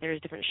try. There's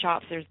different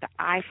shops. There's the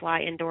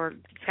iFly indoor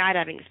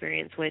skydiving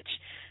experience, which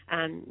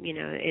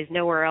is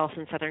nowhere else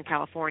in Southern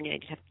California. You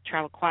just have to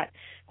travel quite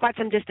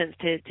some distance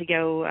to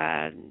go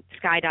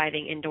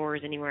skydiving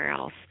indoors anywhere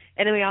else.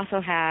 And then we also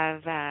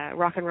have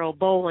rock and roll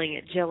bowling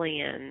at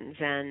Jillian's,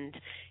 and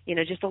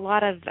just a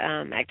lot of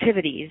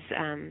activities.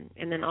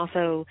 And then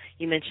also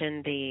you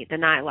mentioned the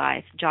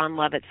nightlife, John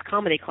Lovett's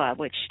Comedy Club,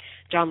 which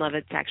John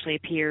Lovett actually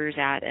appears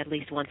at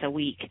least once a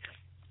week.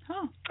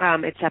 Oh.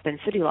 It's up in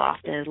City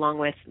Loft, and along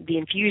with the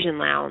Infusion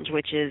Lounge,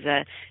 which is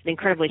an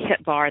incredibly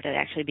hip bar that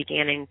actually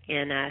began in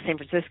San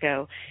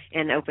Francisco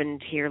and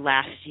opened here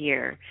last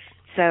year.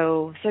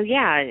 So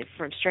yeah,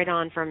 from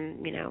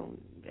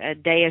a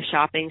day of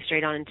shopping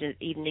straight on into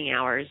evening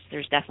hours,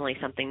 there's definitely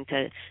something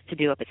to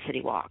do up at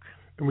City Walk.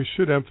 And we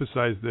should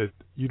emphasize that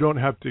you don't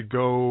have to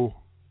go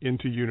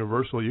into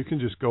Universal. You can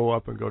just go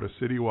up and go to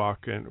City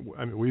Walk, and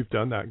I mean, we've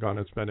done that, gone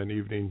and spent an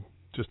evening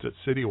just at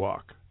City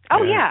Walk.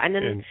 Oh, yeah,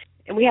 and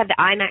we have the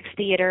IMAX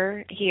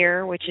Theater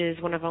here, which is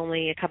one of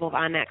only a couple of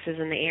IMAXs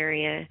in the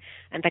area.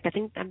 In fact, I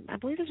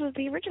believe this was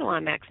the original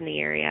IMAX in the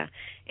area.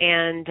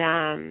 And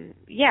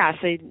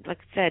so like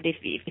I said, if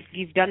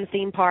you've done the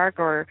theme park,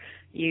 or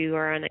you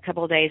are on a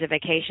couple of days of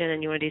vacation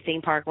and you want to do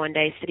theme park one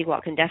day, City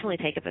Walk can definitely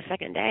take up a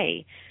second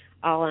day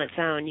all on its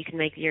own. You can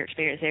make your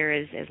experience there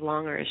as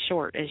long or as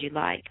short as you'd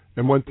like.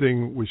 And one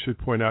thing we should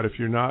point out, if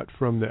you're not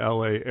from the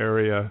LA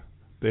area,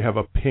 they have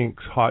a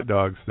Pink's hot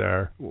dogs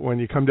there. When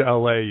you come to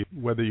LA,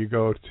 whether you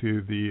go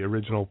to the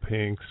original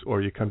Pink's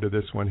or you come to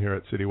this one here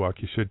at City Walk,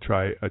 you should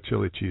try a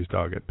chili cheese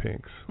dog at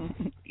Pink's.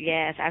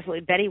 Yes,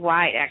 absolutely. Betty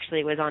White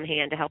actually was on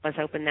hand to help us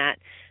open that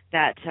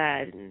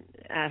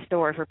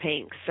store for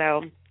Pink's.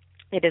 So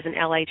it is an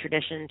LA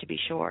tradition, to be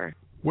sure.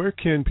 Where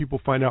can people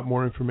find out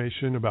more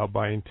information about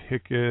buying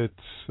tickets,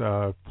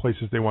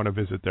 places they want to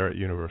visit there at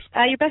Universal?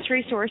 Your best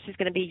resource is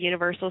going to be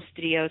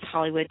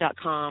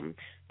universalstudioshollywood.com.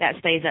 That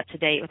stays up to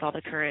date with all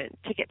the current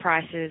ticket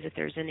prices. If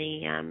there's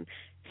any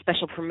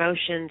special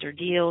promotions or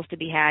deals to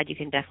be had, you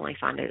can definitely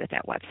find it at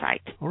that website.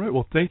 All right.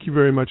 Well, thank you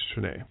very much,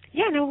 Trinae.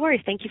 Yeah, no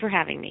worries. Thank you for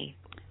having me.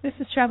 This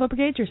is Travel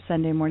Brigade, your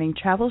Sunday morning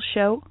travel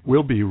show.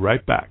 We'll be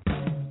right back.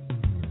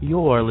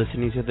 You're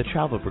listening to the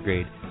Travel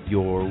Brigade,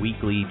 your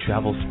weekly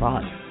travel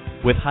spot.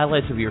 With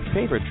highlights of your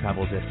favorite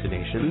travel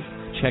destinations,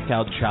 check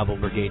out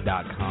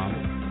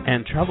TravelBrigade.com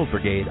and Travel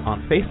Brigade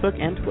on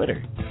Facebook and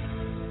Twitter.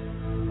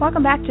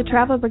 Welcome back to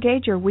Travel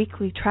Brigade, your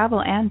weekly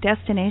travel and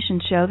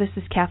destination show. This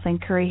is Kathleen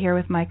Curry here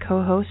with my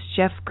co-host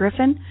Jeff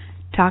Griffin,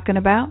 talking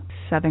about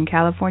Southern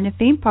California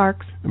theme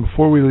parks. And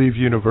before we leave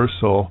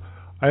Universal,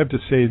 I have to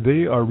say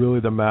they are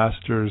really the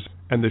masters,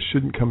 and this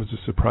shouldn't come as a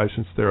surprise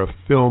since they're a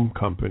film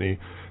company.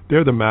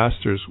 They're the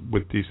masters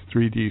with these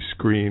 3D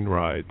screen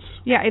rides.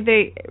 Yeah,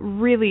 they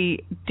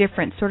really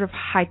different, sort of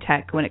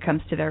high-tech when it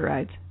comes to their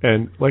rides.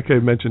 And like I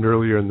mentioned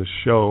earlier in the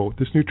show,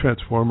 this new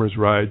Transformers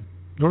ride,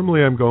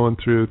 normally I'm going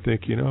through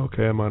thinking,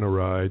 okay, I'm on a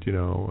ride,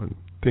 and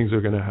things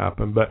are going to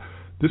happen. But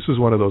this was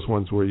one of those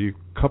ones where a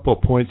couple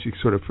of points you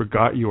sort of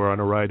forgot you were on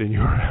a ride and you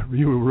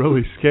were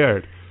really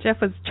scared. Jeff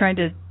was trying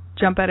to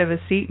jump out of his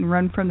seat and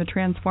run from the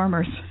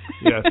Transformers.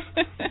 Yes.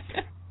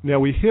 Now,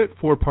 we hit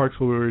 4 parks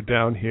while we were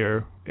down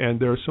here,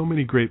 and there are so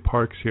many great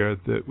parks here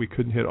that we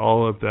couldn't hit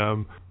all of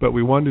them, but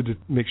we wanted to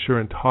make sure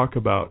and talk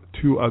about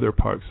 2 other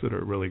parks that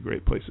are really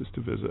great places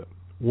to visit.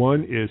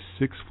 One is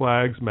Six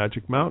Flags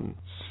Magic Mountain.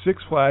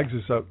 Six Flags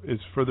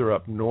is further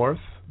up north.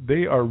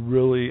 They are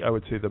really, I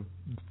would say, the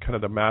kind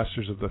of the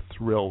masters of the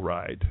thrill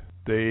ride.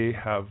 They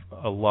have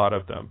a lot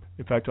of them.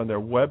 In fact, on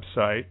their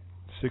website,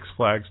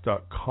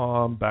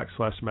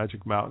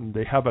 sixflags.com/Magic Mountain,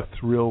 they have a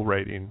thrill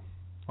rating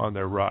on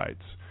their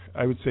rides.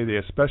 I would say they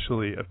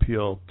especially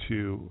appeal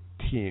to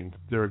teens.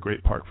 They're a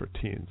great park for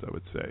teens, I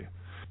would say.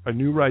 A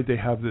new ride they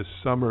have this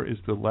summer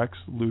is the Lex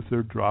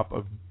Luthor Drop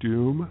of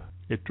Doom.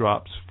 It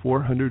drops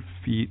 400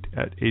 feet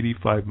at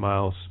 85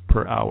 miles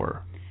per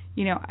hour.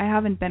 I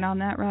haven't been on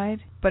that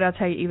ride, but I'll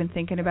tell you, even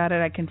thinking about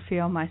it, I can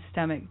feel my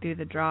stomach do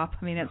the drop.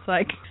 I mean, it's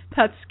like,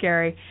 that's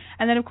scary.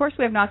 And then, of course,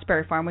 we have Knott's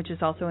Berry Farm, which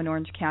is also in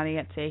Orange County.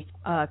 It's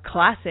a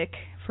classic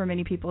for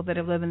many people that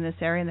have lived in this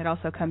area and that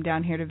also come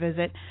down here to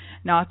visit.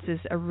 Knott's is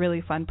a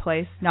really fun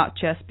place, not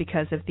just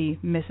because of the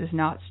Mrs.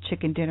 Knott's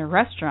Chicken Dinner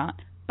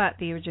Restaurant, but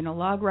the original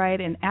log ride.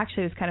 And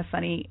actually, it was kind of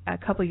funny. A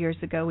couple years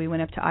ago, we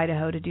went up to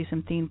Idaho to do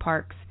some theme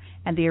parks,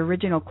 and the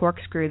original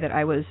corkscrew that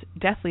I was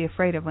deathly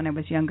afraid of when I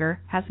was younger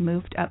has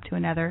moved up to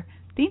another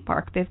theme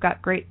park. They've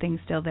got great things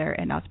still there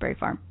at Knott's Berry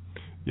Farm.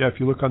 Yeah, if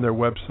you look on their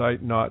website,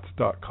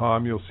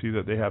 knotts.com, you'll see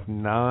that they have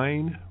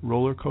 9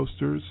 roller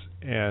coasters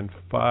and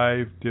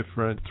 5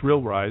 different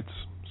thrill rides.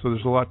 So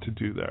there's a lot to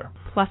do there.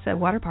 Plus a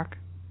water park.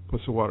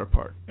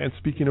 And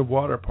speaking of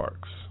water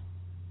parks,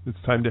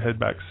 it's time to head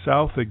back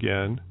south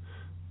again,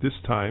 this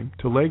time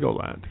to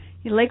Legoland.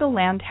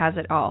 Legoland has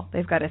it all.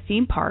 They've got a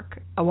theme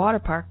park, a water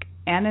park,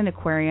 and an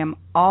aquarium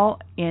all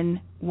in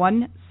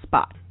one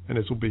spot. And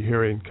as we'll be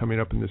hearing coming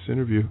up in this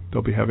interview,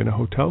 they'll be having a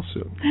hotel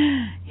soon.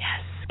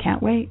 Yes,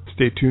 can't wait.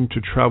 Stay tuned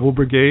to Travel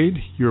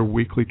Brigade, your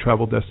weekly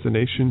travel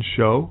destination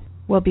show.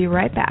 We'll be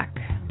right back.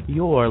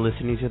 You're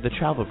listening to the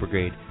Travel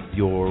Brigade,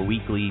 your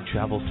weekly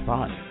travel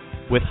spot.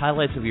 With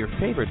highlights of your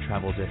favorite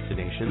travel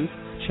destinations,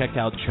 check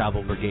out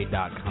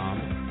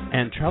travelbrigade.com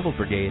and Travel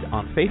Brigade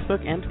on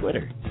Facebook and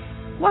Twitter.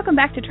 Welcome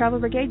back to Travel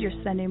Brigade, your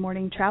Sunday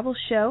morning travel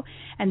show.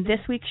 And this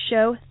week's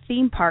show,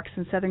 theme parks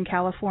in Southern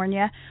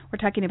California. We're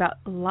talking about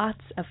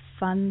lots of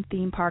fun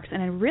theme parks,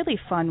 and a really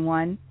fun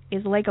one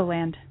is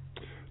Legoland.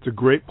 It's a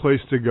great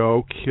place to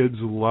go. Kids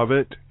love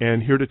it.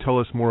 And here to tell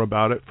us more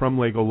about it from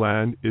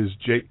Legoland is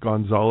Jake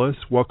Gonzalez.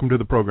 Welcome to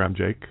the program,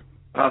 Jake.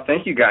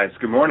 Thank you, guys.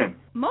 Good morning.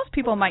 Most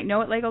people might know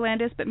what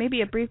Legoland is, but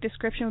maybe a brief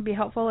description would be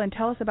helpful, and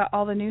tell us about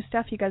all the new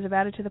stuff you guys have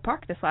added to the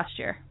park this last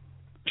year.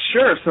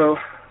 Sure. So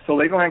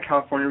Legoland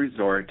California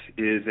Resort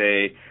is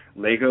a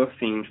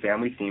Lego-themed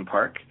family theme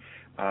park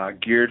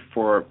geared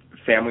for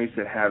families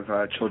that have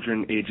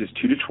children ages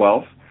 2 to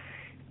 12.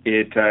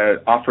 It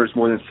offers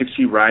more than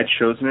 60 rides,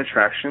 shows, and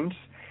attractions,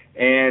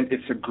 and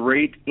it's a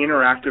great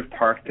interactive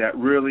park that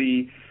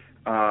really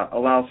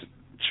allows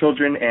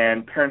children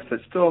and parents that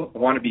still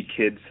want to be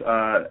kids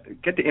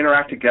get to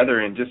interact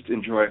together and just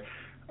enjoy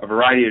a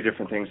variety of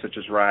different things, such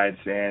as rides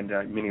and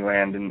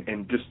Miniland,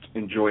 and just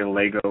enjoy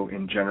Lego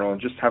in general,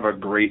 and just have a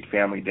great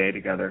family day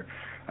together.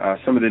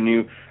 Some of the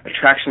new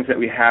attractions that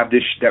we have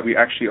that we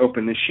actually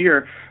opened this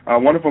year,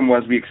 one of them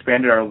was we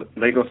expanded our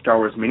Lego Star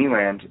Wars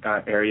Miniland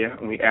area,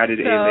 and we added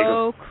a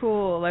Lego. So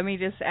cool. Let me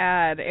just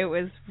add, it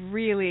was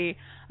really,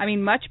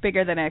 much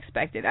bigger than I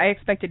expected. I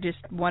expected just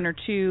one or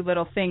two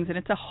little things, and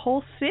it's a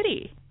whole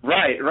city.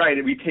 Right.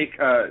 And we take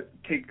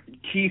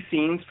key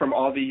scenes from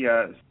all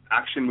the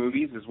action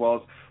movies, as well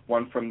as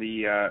one from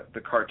the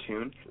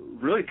cartoon.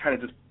 Really kind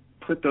of just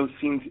put those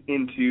scenes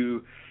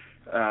into,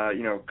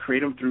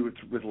 create them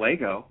with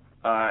Lego.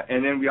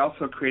 And then we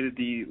also created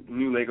the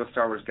new Lego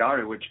Star Wars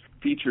Gallery, which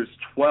features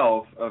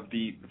 12 of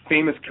the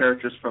famous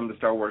characters from the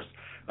Star Wars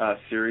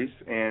series.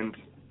 And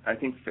I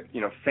think,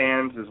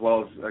 fans as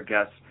well as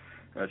guests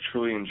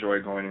truly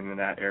enjoy going into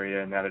that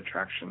area and that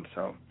attraction.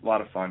 So a lot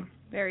of fun.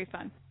 Very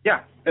fun.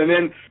 Yeah, and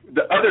then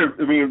the other,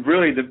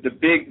 really the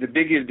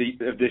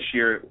biggie of this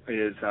year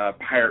is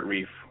Pirate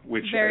Reef,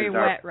 which very is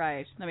wet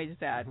ride. Let me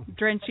just add,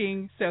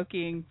 drenching,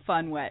 soaking,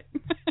 fun, wet.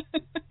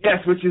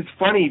 Yes, which is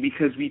funny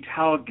because we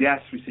tell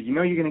guests, we say,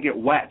 you're going to get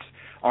wet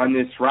on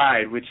this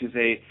ride, which is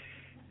a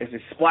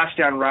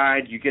splashdown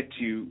ride. You get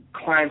to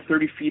climb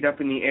 30 feet up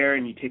in the air,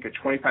 and you take a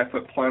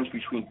 25-foot plunge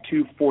between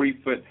two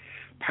 40-foot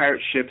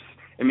pirate ships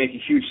and make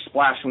a huge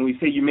splash. And when we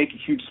say you make a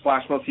huge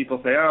splash, most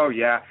people say, oh,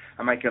 yeah,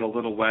 I might get a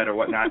little wet or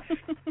whatnot.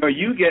 So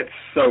you get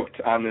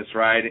soaked on this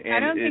ride. And I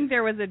don't think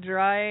there was a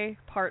dry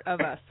part of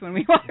us when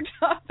we walked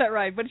off that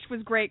ride, which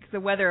was great because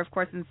the weather, of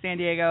course, in San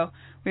Diego,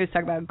 we always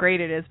talk about how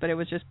great it is, but it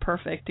was just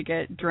perfect to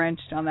get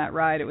drenched on that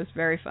ride. It was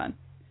very fun.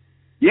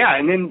 Yeah,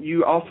 and then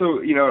you also,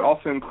 it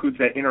also includes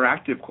that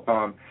interactive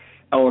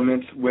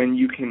element when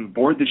you can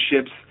board the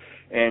ships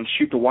and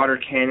shoot the water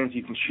cannons.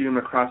 You can shoot them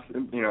across,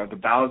 the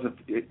bows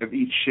of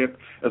each ship,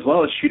 as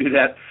well as shoot it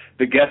at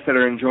the guests that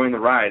are enjoying the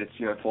ride. It's,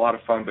 it's a lot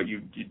of fun, but you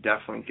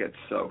definitely get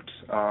soaked.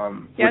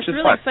 It's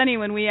really funny.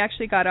 When we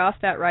actually got off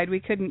that ride, we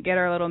couldn't get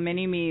our little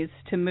mini-me's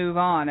to move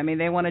on.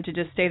 They wanted to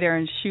just stay there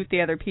and shoot the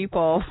other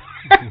people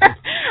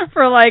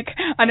for like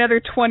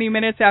another 20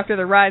 minutes after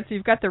the ride. So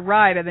you've got the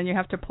ride, and then you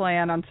have to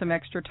plan on some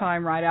extra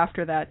time right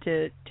after that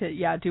to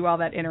do all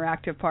that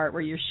interactive part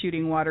where you're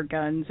shooting water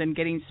guns and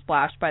getting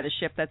splashed by the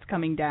ship that's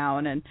coming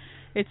down, and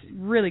it's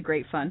really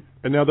great fun.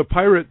 And now the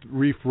Pirate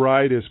Reef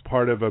ride is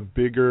part of a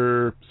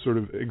bigger sort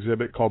of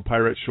exhibit called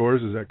Pirate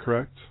Shores, is that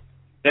correct?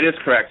 That is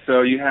correct.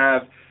 So you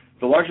have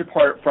the larger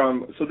part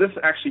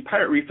this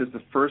Pirate Reef is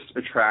the first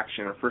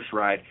attraction or first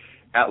ride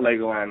at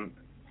Legoland,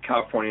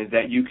 California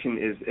that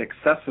is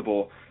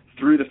accessible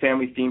through the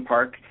family theme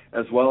park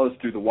as well as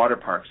through the water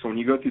park. So when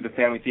you go through the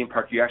family theme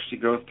park, you actually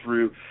go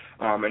through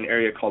an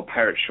area called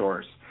Pirate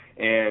Shores.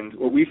 And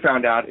what we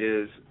found out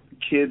is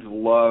kids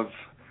love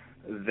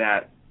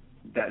that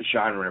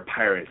genre of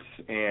pirates,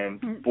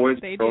 and boys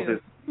and girls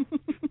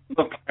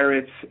love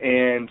pirates,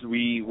 and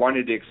we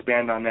wanted to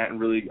expand on that and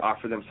really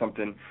offer them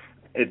something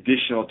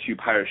additional to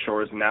Pirate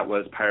Shores, and that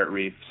was Pirate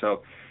Reef.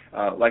 So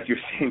like you're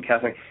saying,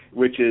 Kathleen,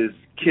 which is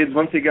kids,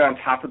 once they get on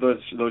top of those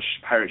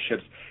pirate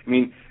ships,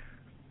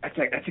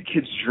 that's a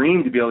kid's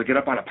dream to be able to get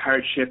up on a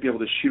pirate ship, be able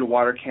to shoot a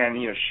water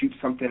cannon, shoot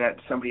something at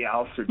somebody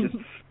else, or just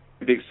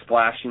a big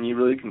splash, and you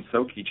really can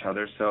soak each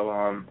other.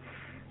 So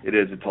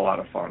it's a lot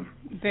of fun.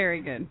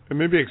 Very good. And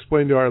maybe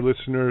explain to our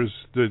listeners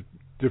the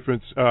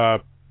difference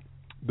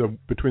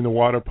between the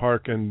water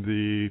park and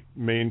the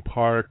main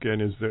park,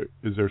 and is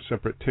there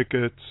separate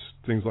tickets,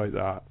 things like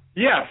that?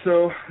 Yeah,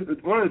 so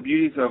one of the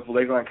beauties of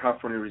Legoland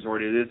California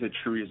Resort, it is a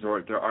true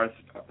resort. There are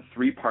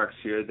 3 parks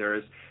here.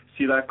 There's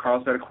Sea Life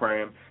Carlsbad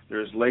Aquarium,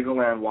 there's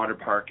Legoland Water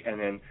Park, and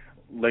then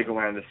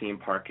Legoland the theme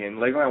park. And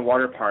Legoland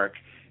Water Park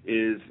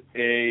is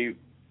a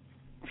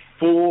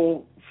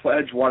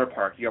full-fledged water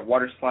park. You have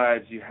water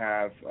slides, you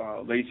have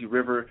lazy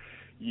river,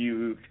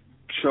 you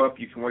show up,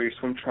 you can wear your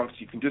swim trunks,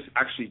 you can just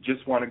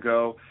want to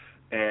go,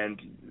 and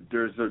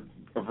there's a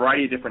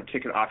variety of different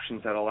ticket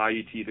options that allow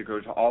you to either go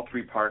to all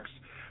 3 parks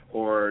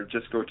or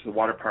just go to the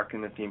water park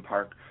in the theme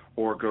park,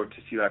 or go to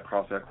Sea Life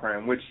Carlsbad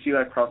Aquarium, which Sea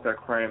Life Carlsbad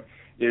Aquarium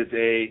is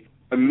a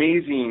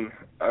amazing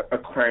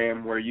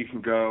aquarium where you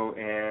can go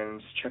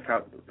and check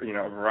out,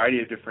 a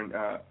variety of different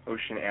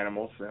ocean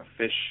animals,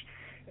 fish,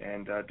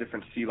 and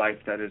different sea life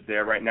that is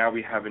there. Right now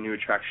we have a new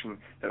attraction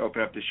that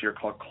opened up this year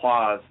called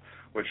Claws,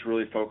 which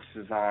really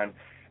focuses on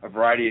a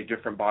variety of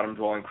different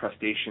bottom-dwelling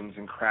crustaceans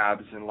and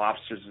crabs and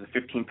lobsters. There's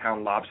a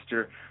 15-pound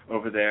lobster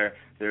over there.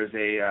 There's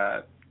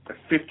a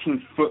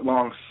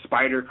 15-foot-long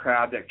spider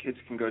crab that kids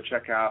can go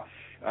check out.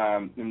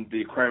 And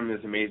the aquarium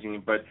is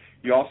amazing. But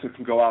you also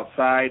can go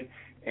outside,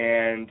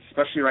 and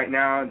especially right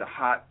now in the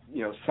hot,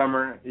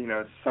 summer,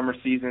 summer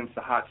season, it's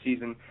the hot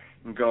season,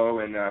 and go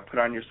and put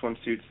on your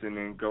swimsuits and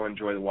then go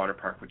enjoy the water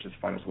park, which is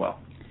fun as well.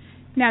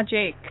 Now,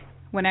 Jake,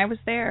 when I was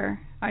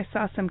there, I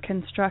saw some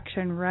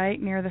construction right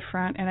near the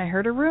front, and I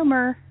heard a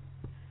rumor.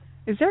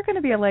 Is there going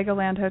to be a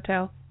Legoland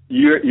hotel?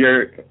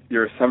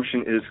 Your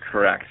assumption is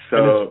correct.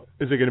 So,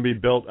 is it going to be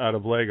built out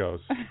of Legos?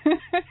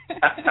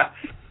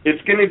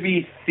 It's going to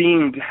be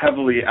themed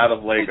heavily out of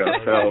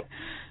Legos. So,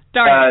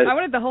 darn, I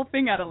wanted the whole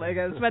thing out of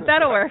Legos, but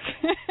that'll work.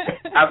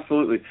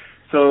 Absolutely.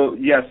 So,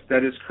 yes,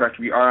 that is correct.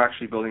 We are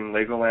actually building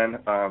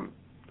Legoland.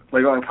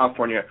 Legoland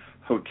California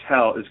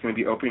Hotel is going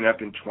to be opening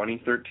up in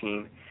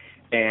 2013,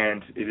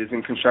 and it is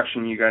in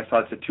construction. You guys saw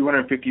it's a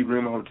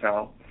 250-room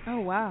hotel. Oh,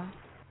 wow.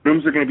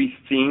 Rooms are going to be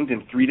themed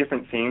in 3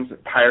 different themes: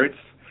 Pirates,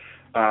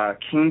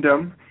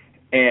 Kingdom,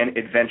 and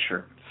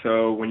Adventure.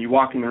 So when you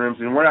walk in the rooms,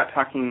 and we're not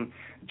talking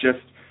just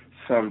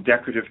some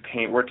decorative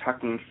paint, we're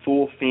talking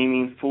full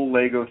theming, full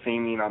Lego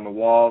theming on the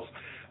walls.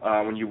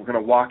 When you're going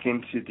to walk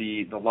into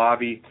the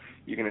lobby,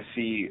 you're going to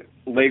see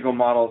Lego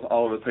models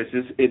all over the place.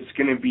 It's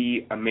going to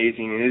be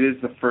amazing, and it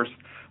is the first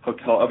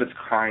hotel of its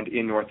kind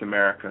in North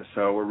America.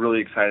 So we're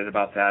really excited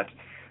about that,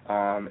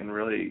 and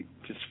really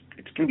just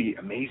it's going to be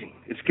amazing.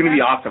 It's going to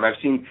be awesome. I've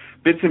seen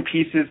bits and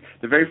pieces.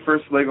 The very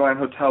first Legoland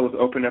hotel was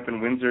opened up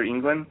in Windsor,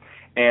 England,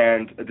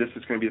 and this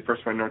is going to be the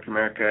first one in North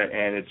America,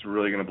 and it's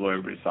really going to blow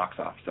everybody's socks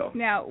off. So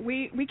now,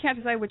 we can't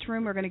decide which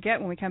room we're going to get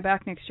when we come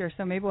back next year,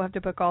 so maybe we'll have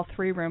to book all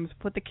 3 rooms,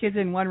 put the kids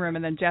in one room,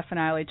 and then Jeff and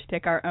I will each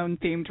take our own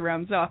themed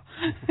room, so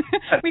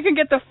we can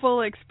get the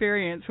full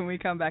experience when we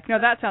come back. No,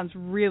 that sounds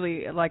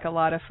really like a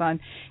lot of fun.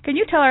 Can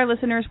you tell our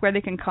listeners where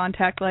they can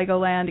contact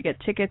Legoland to get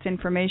tickets,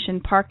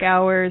 information, park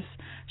hours,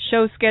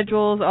 show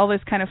schedules, all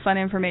this kind of fun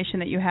information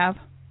that you have?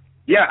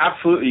 Yeah,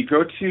 absolutely.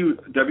 Go to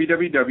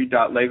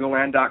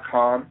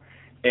www.legoland.com,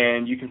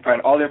 and you can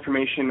find all the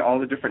information, all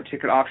the different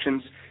ticket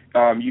options.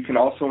 You can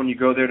also, when you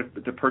go there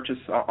to purchase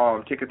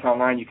tickets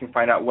online, you can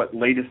find out what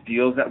latest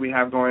deals that we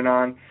have going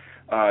on.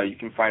 You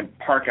can find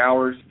park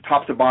hours,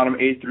 top to bottom,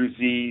 A through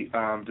Z.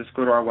 Just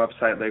go to our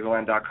website,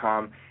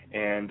 legoland.com,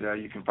 and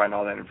you can find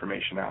all that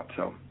information out.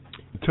 So,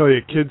 I tell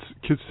you, kids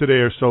today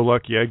are so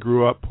lucky. I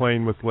grew up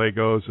playing with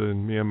Legos,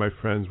 and me and my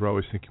friends were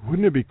always thinking,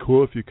 wouldn't it be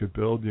cool if you could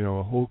build,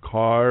 a whole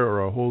car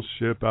or a whole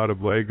ship out of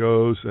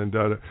Legos? And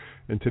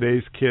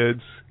today's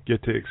kids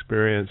get to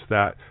experience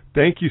that.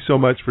 Thank you so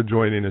much for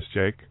joining us,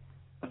 Jake.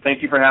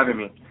 Thank you for having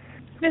me.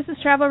 This is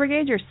Travel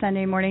Brigade, your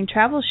Sunday morning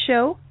travel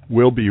show.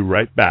 We'll be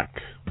right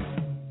back.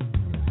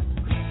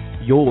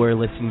 You're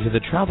listening to the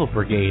Travel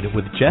Brigade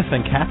with Jeff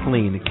and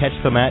Kathleen.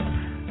 Catch them at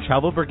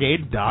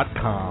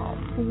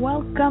travelbrigade.com.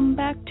 Welcome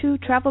back to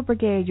Travel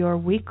Brigade, your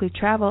weekly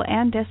travel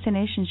and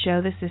destination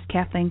show. This is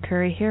Kathleen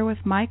Curry here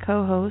with my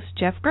co-host,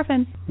 Jeff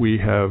Griffin. We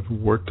have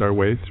worked our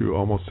way through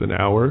almost an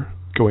hour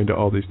going to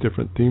all these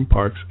different theme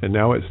parks, and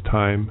now it's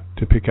time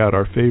to pick out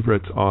our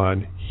favorites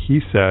on He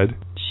Said,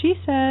 She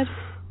Said.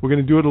 We're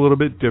going to do it a little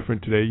bit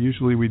different today.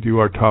 Usually we do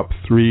our top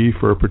 3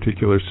 for a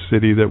particular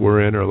city that we're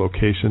in or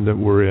location that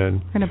we're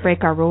in. We're going to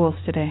break our rules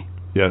today.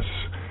 Yes.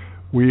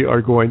 We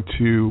are going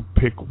to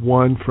pick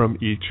one from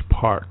each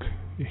park.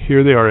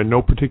 Here they are in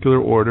no particular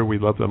order. We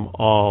love them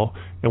all.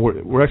 And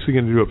we're actually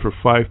going to do it for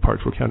 5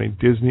 parks. We're counting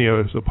Disney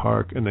as a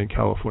park and then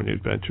California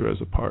Adventure as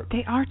a park.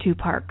 They are 2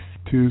 parks.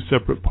 2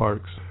 separate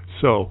parks.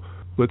 So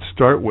let's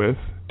start with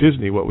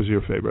Disney. What was your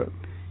favorite?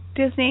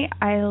 Disney.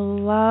 I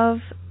love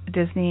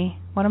Disney.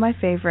 One of my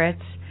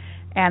favorites.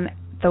 And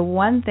the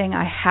one thing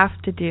I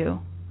have to do,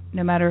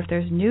 no matter if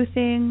there's new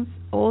things,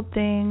 old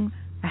things,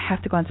 I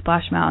have to go on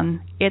Splash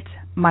Mountain. It's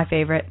my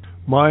favorite.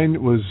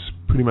 Mine was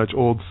pretty much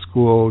old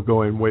school,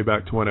 going way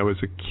back to when I was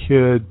a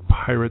kid.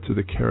 Pirates of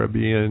the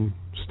Caribbean.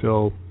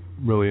 Still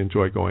really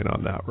enjoy going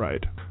on that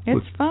ride.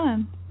 It's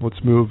fun.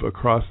 Let's move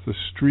across the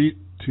street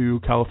to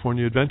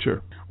California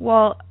Adventure.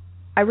 Well,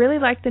 I really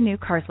liked the new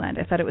Cars Land.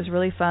 I thought it was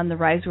really fun. The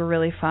rides were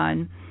really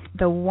fun.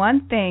 The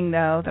one thing,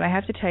 though, that I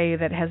have to tell you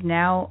that has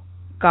now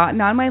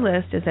gotten on my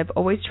list is I've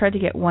always tried to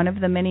get one of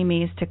the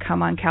Mini-Me's to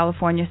come on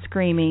California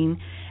Screaming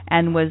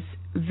and was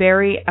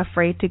very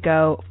afraid to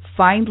go.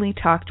 Finally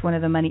talked one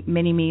of the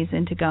Mini-Me's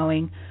into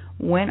going,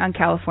 went on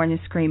California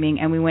Screaming,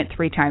 and we went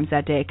 3 times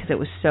that day because it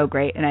was so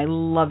great, and I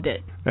loved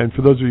it. And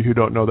for those of you who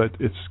don't know, that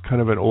it's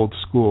kind of an old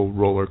school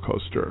roller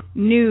coaster.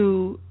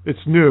 New. It's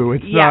new.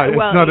 It's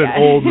not an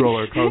old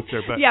roller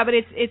coaster, but yeah, but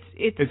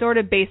it's sort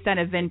of based on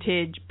a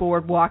vintage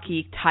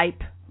boardwalky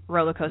type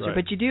roller coaster, right.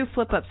 But you do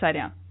flip upside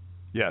down.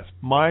 Yes.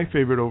 My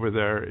favorite over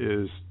there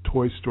is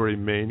Toy Story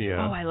Mania.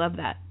 Oh, I love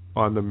that.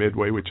 On the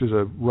Midway, which is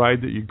a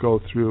ride that you go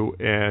through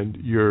and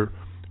you're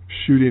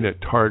shooting at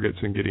targets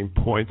and getting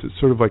points. It's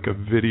sort of like a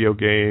video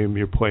game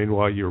you're playing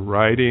while you're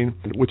riding,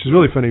 which is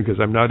really funny because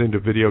I'm not into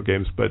video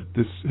games, but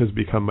this has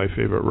become my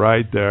favorite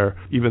ride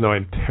there, even though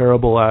I'm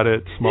terrible at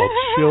it. Small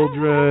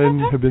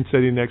children have been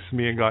sitting next to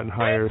me and gotten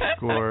higher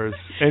scores,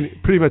 and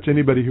pretty much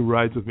anybody who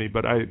rides with me,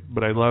 but I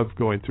love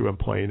going through and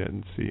playing it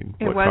and seeing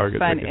what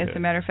targets I can hit. It was fun. As a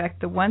matter of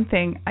fact, the one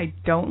thing I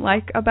don't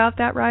like about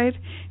that ride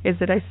is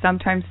that I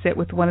sometimes sit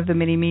with one of the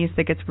mini-me's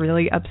that gets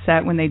really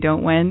upset when they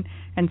don't win.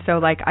 And so,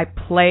 like, I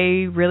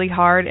play really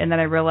hard, and then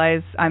I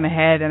realize I'm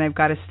ahead and I've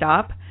got to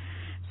stop.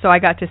 So I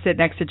got to sit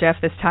next to Jeff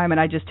this time, and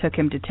I just took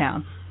him to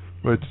town.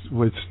 Which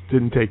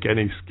didn't take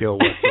any skill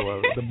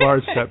whatsoever. The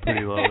bar's set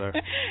pretty low there.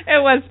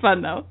 It was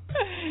fun, though.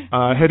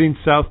 Heading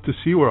south to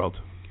SeaWorld.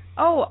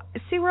 Oh,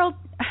 SeaWorld.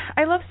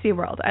 I love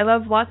SeaWorld. I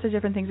love lots of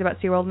different things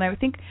about SeaWorld, and I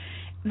think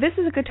this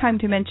is a good time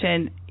to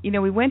mention,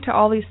 we went to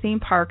all these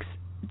theme parks.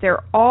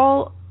 They're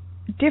all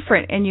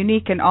different and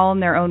unique and all in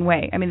their own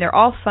way. I mean, they're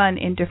all fun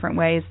in different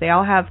ways. They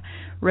all have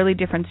really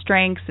different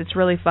strengths. It's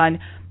really fun.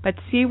 But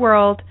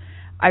SeaWorld,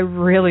 I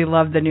really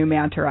loved the new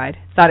Manta ride.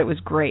 Thought it was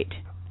great.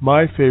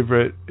 My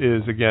favorite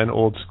is, again,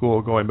 old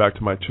school, going back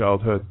to my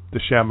childhood, the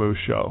Shamu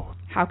show.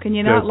 How can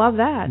you not love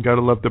that? You got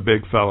to love the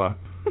big fella.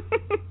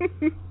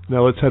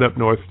 Now let's head up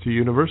north to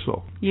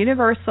Universal.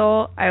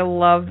 Universal, I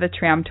love the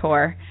tram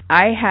tour.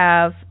 I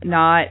have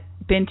not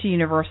been to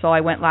Universal.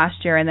 I went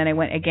last year and then I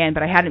went again,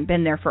 but I hadn't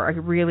been there for a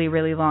really,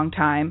 really long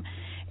time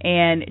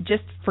and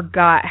just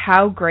forgot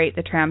how great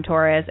the tram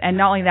tour is. And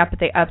not only that, but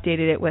they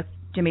updated it with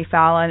Jimmy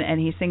Fallon, and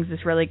he sings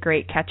this really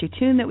great catchy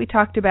tune that we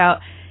talked about,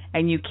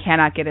 and you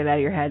cannot get it out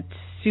of your head.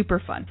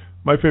 Super fun.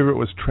 My favorite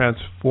was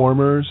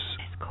Transformers.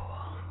 It's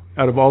cool.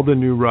 Out of all the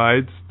new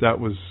rides, that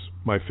was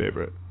my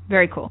favorite.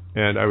 Very cool.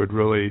 And I would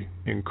really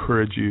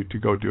encourage you to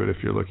go do it if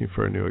you're looking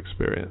for a new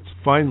experience.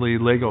 Finally,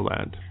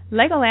 Legoland.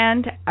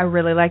 Legoland, I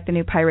really like the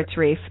new Pirates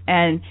Reef.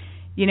 And,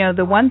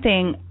 the one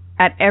thing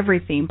at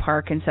every theme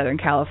park in Southern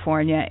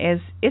California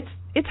is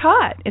it's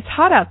hot. It's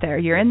hot out there.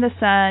 You're in the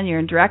sun. You're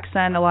in direct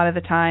sun a lot of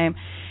the time.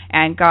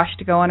 And, gosh,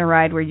 to go on a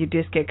ride where you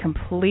just get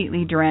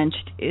completely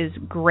drenched is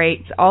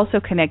great. It's also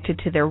connected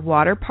to their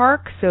water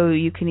park, so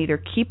you can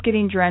either keep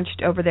getting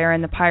drenched over there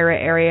in the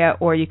pirate area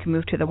or you can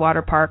move to the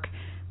water park.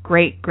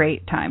 Great,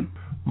 great time.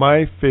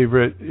 My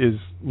favorite is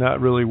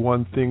not really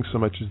one thing so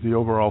much as the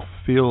overall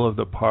feel of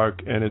the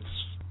park, and it's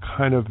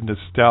kind of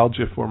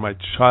nostalgia for my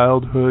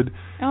childhood.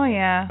 Oh,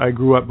 yeah. I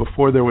grew up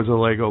before there was a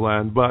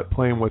Legoland, but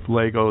playing with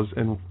Legos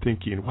and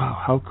thinking,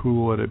 wow, how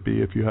cool would it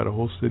be if you had a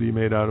whole city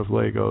made out of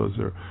Legos,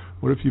 or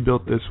what if you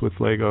built this with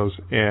Legos,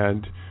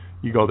 and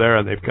you go there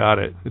and they've got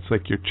it. It's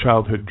like your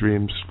childhood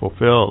dreams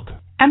fulfilled.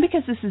 And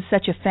because this is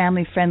such a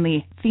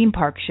family-friendly theme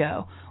park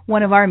show,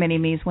 one of our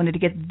mini-me's wanted to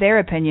get their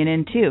opinion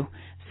in, too.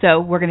 So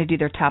we're going to do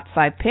their top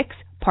 5 picks,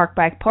 park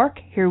by park.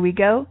 Here we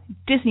go.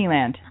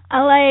 Disneyland.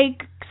 I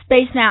like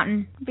Space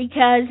Mountain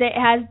because it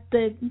has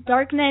the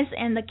darkness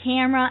and the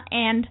camera,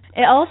 and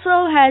it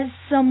also has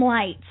some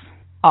lights.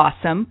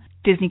 Awesome.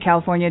 Disney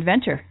California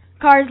Adventure.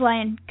 Cars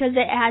Land because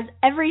it has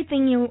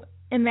everything you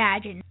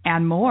imagine.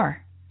 And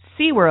more.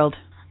 SeaWorld.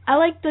 I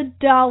like the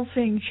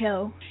Dolphin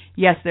Show.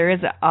 Yes, there is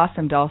an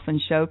awesome dolphin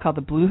show called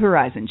the Blue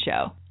Horizon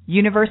Show.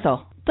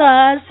 Universal.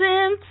 The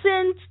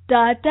Simpsons.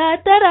 Da da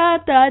da da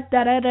da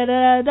da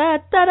da da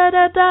da da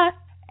da da.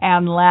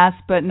 And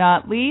last but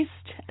not least,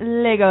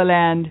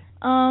 Legoland.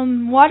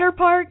 Water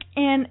Park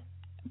and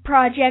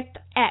Project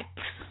X.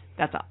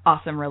 That's an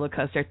awesome roller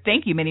coaster.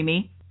 Thank you,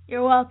 Mini-Me.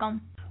 You're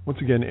welcome. Once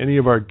again, any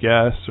of our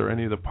guests or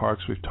any of the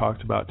parks we've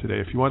talked about today,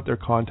 if you want their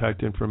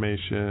contact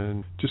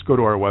information, just go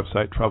to our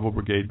website,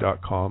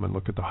 travelbrigade.com, and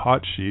look at the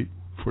hot sheet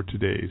for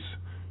today's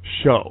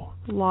show.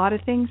 A lot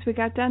of things we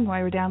got done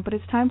while we're down, but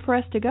it's time for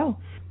us to go.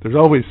 There's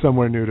always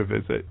somewhere new to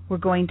visit. We're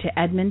going to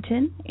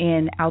Edmonton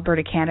in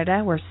Alberta,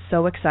 Canada. We're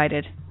so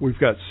excited. We've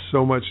got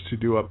so much to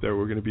do up there.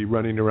 We're going to be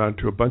running around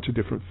to a bunch of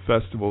different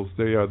festivals.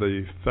 They are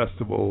the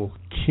Festival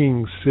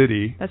King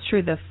City. That's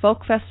true. The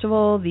Folk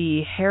Festival,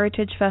 the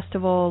Heritage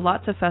Festival,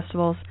 lots of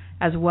festivals,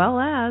 as well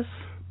as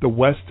the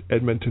West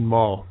Edmonton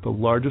Mall, the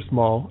largest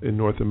mall in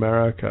North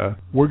America.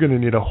 We're going to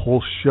need a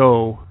whole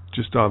show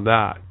just on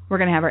that. We're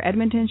going to have our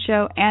Edmonton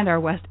show and our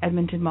West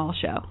Edmonton Mall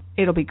show.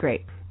 It'll be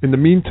great. In the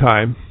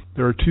meantime,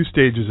 there are 2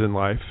 stages in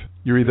life.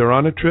 You're either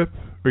on a trip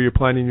or you're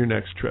planning your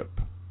next trip.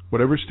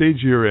 Whatever stage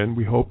you're in,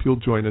 we hope you'll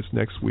join us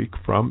next week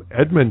from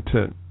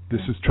Edmonton.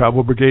 This is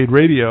Travel Brigade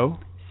Radio.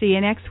 See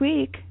you next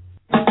week.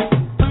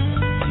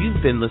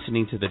 You've been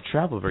listening to the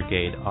Travel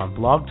Brigade on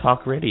Blog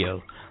Talk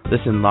Radio.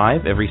 Listen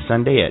live every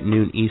Sunday at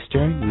noon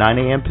Eastern, 9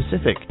 a.m.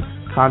 Pacific.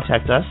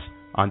 Contact us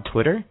on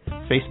Twitter,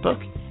 Facebook,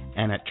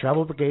 and at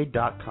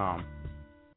travelbrigade.com.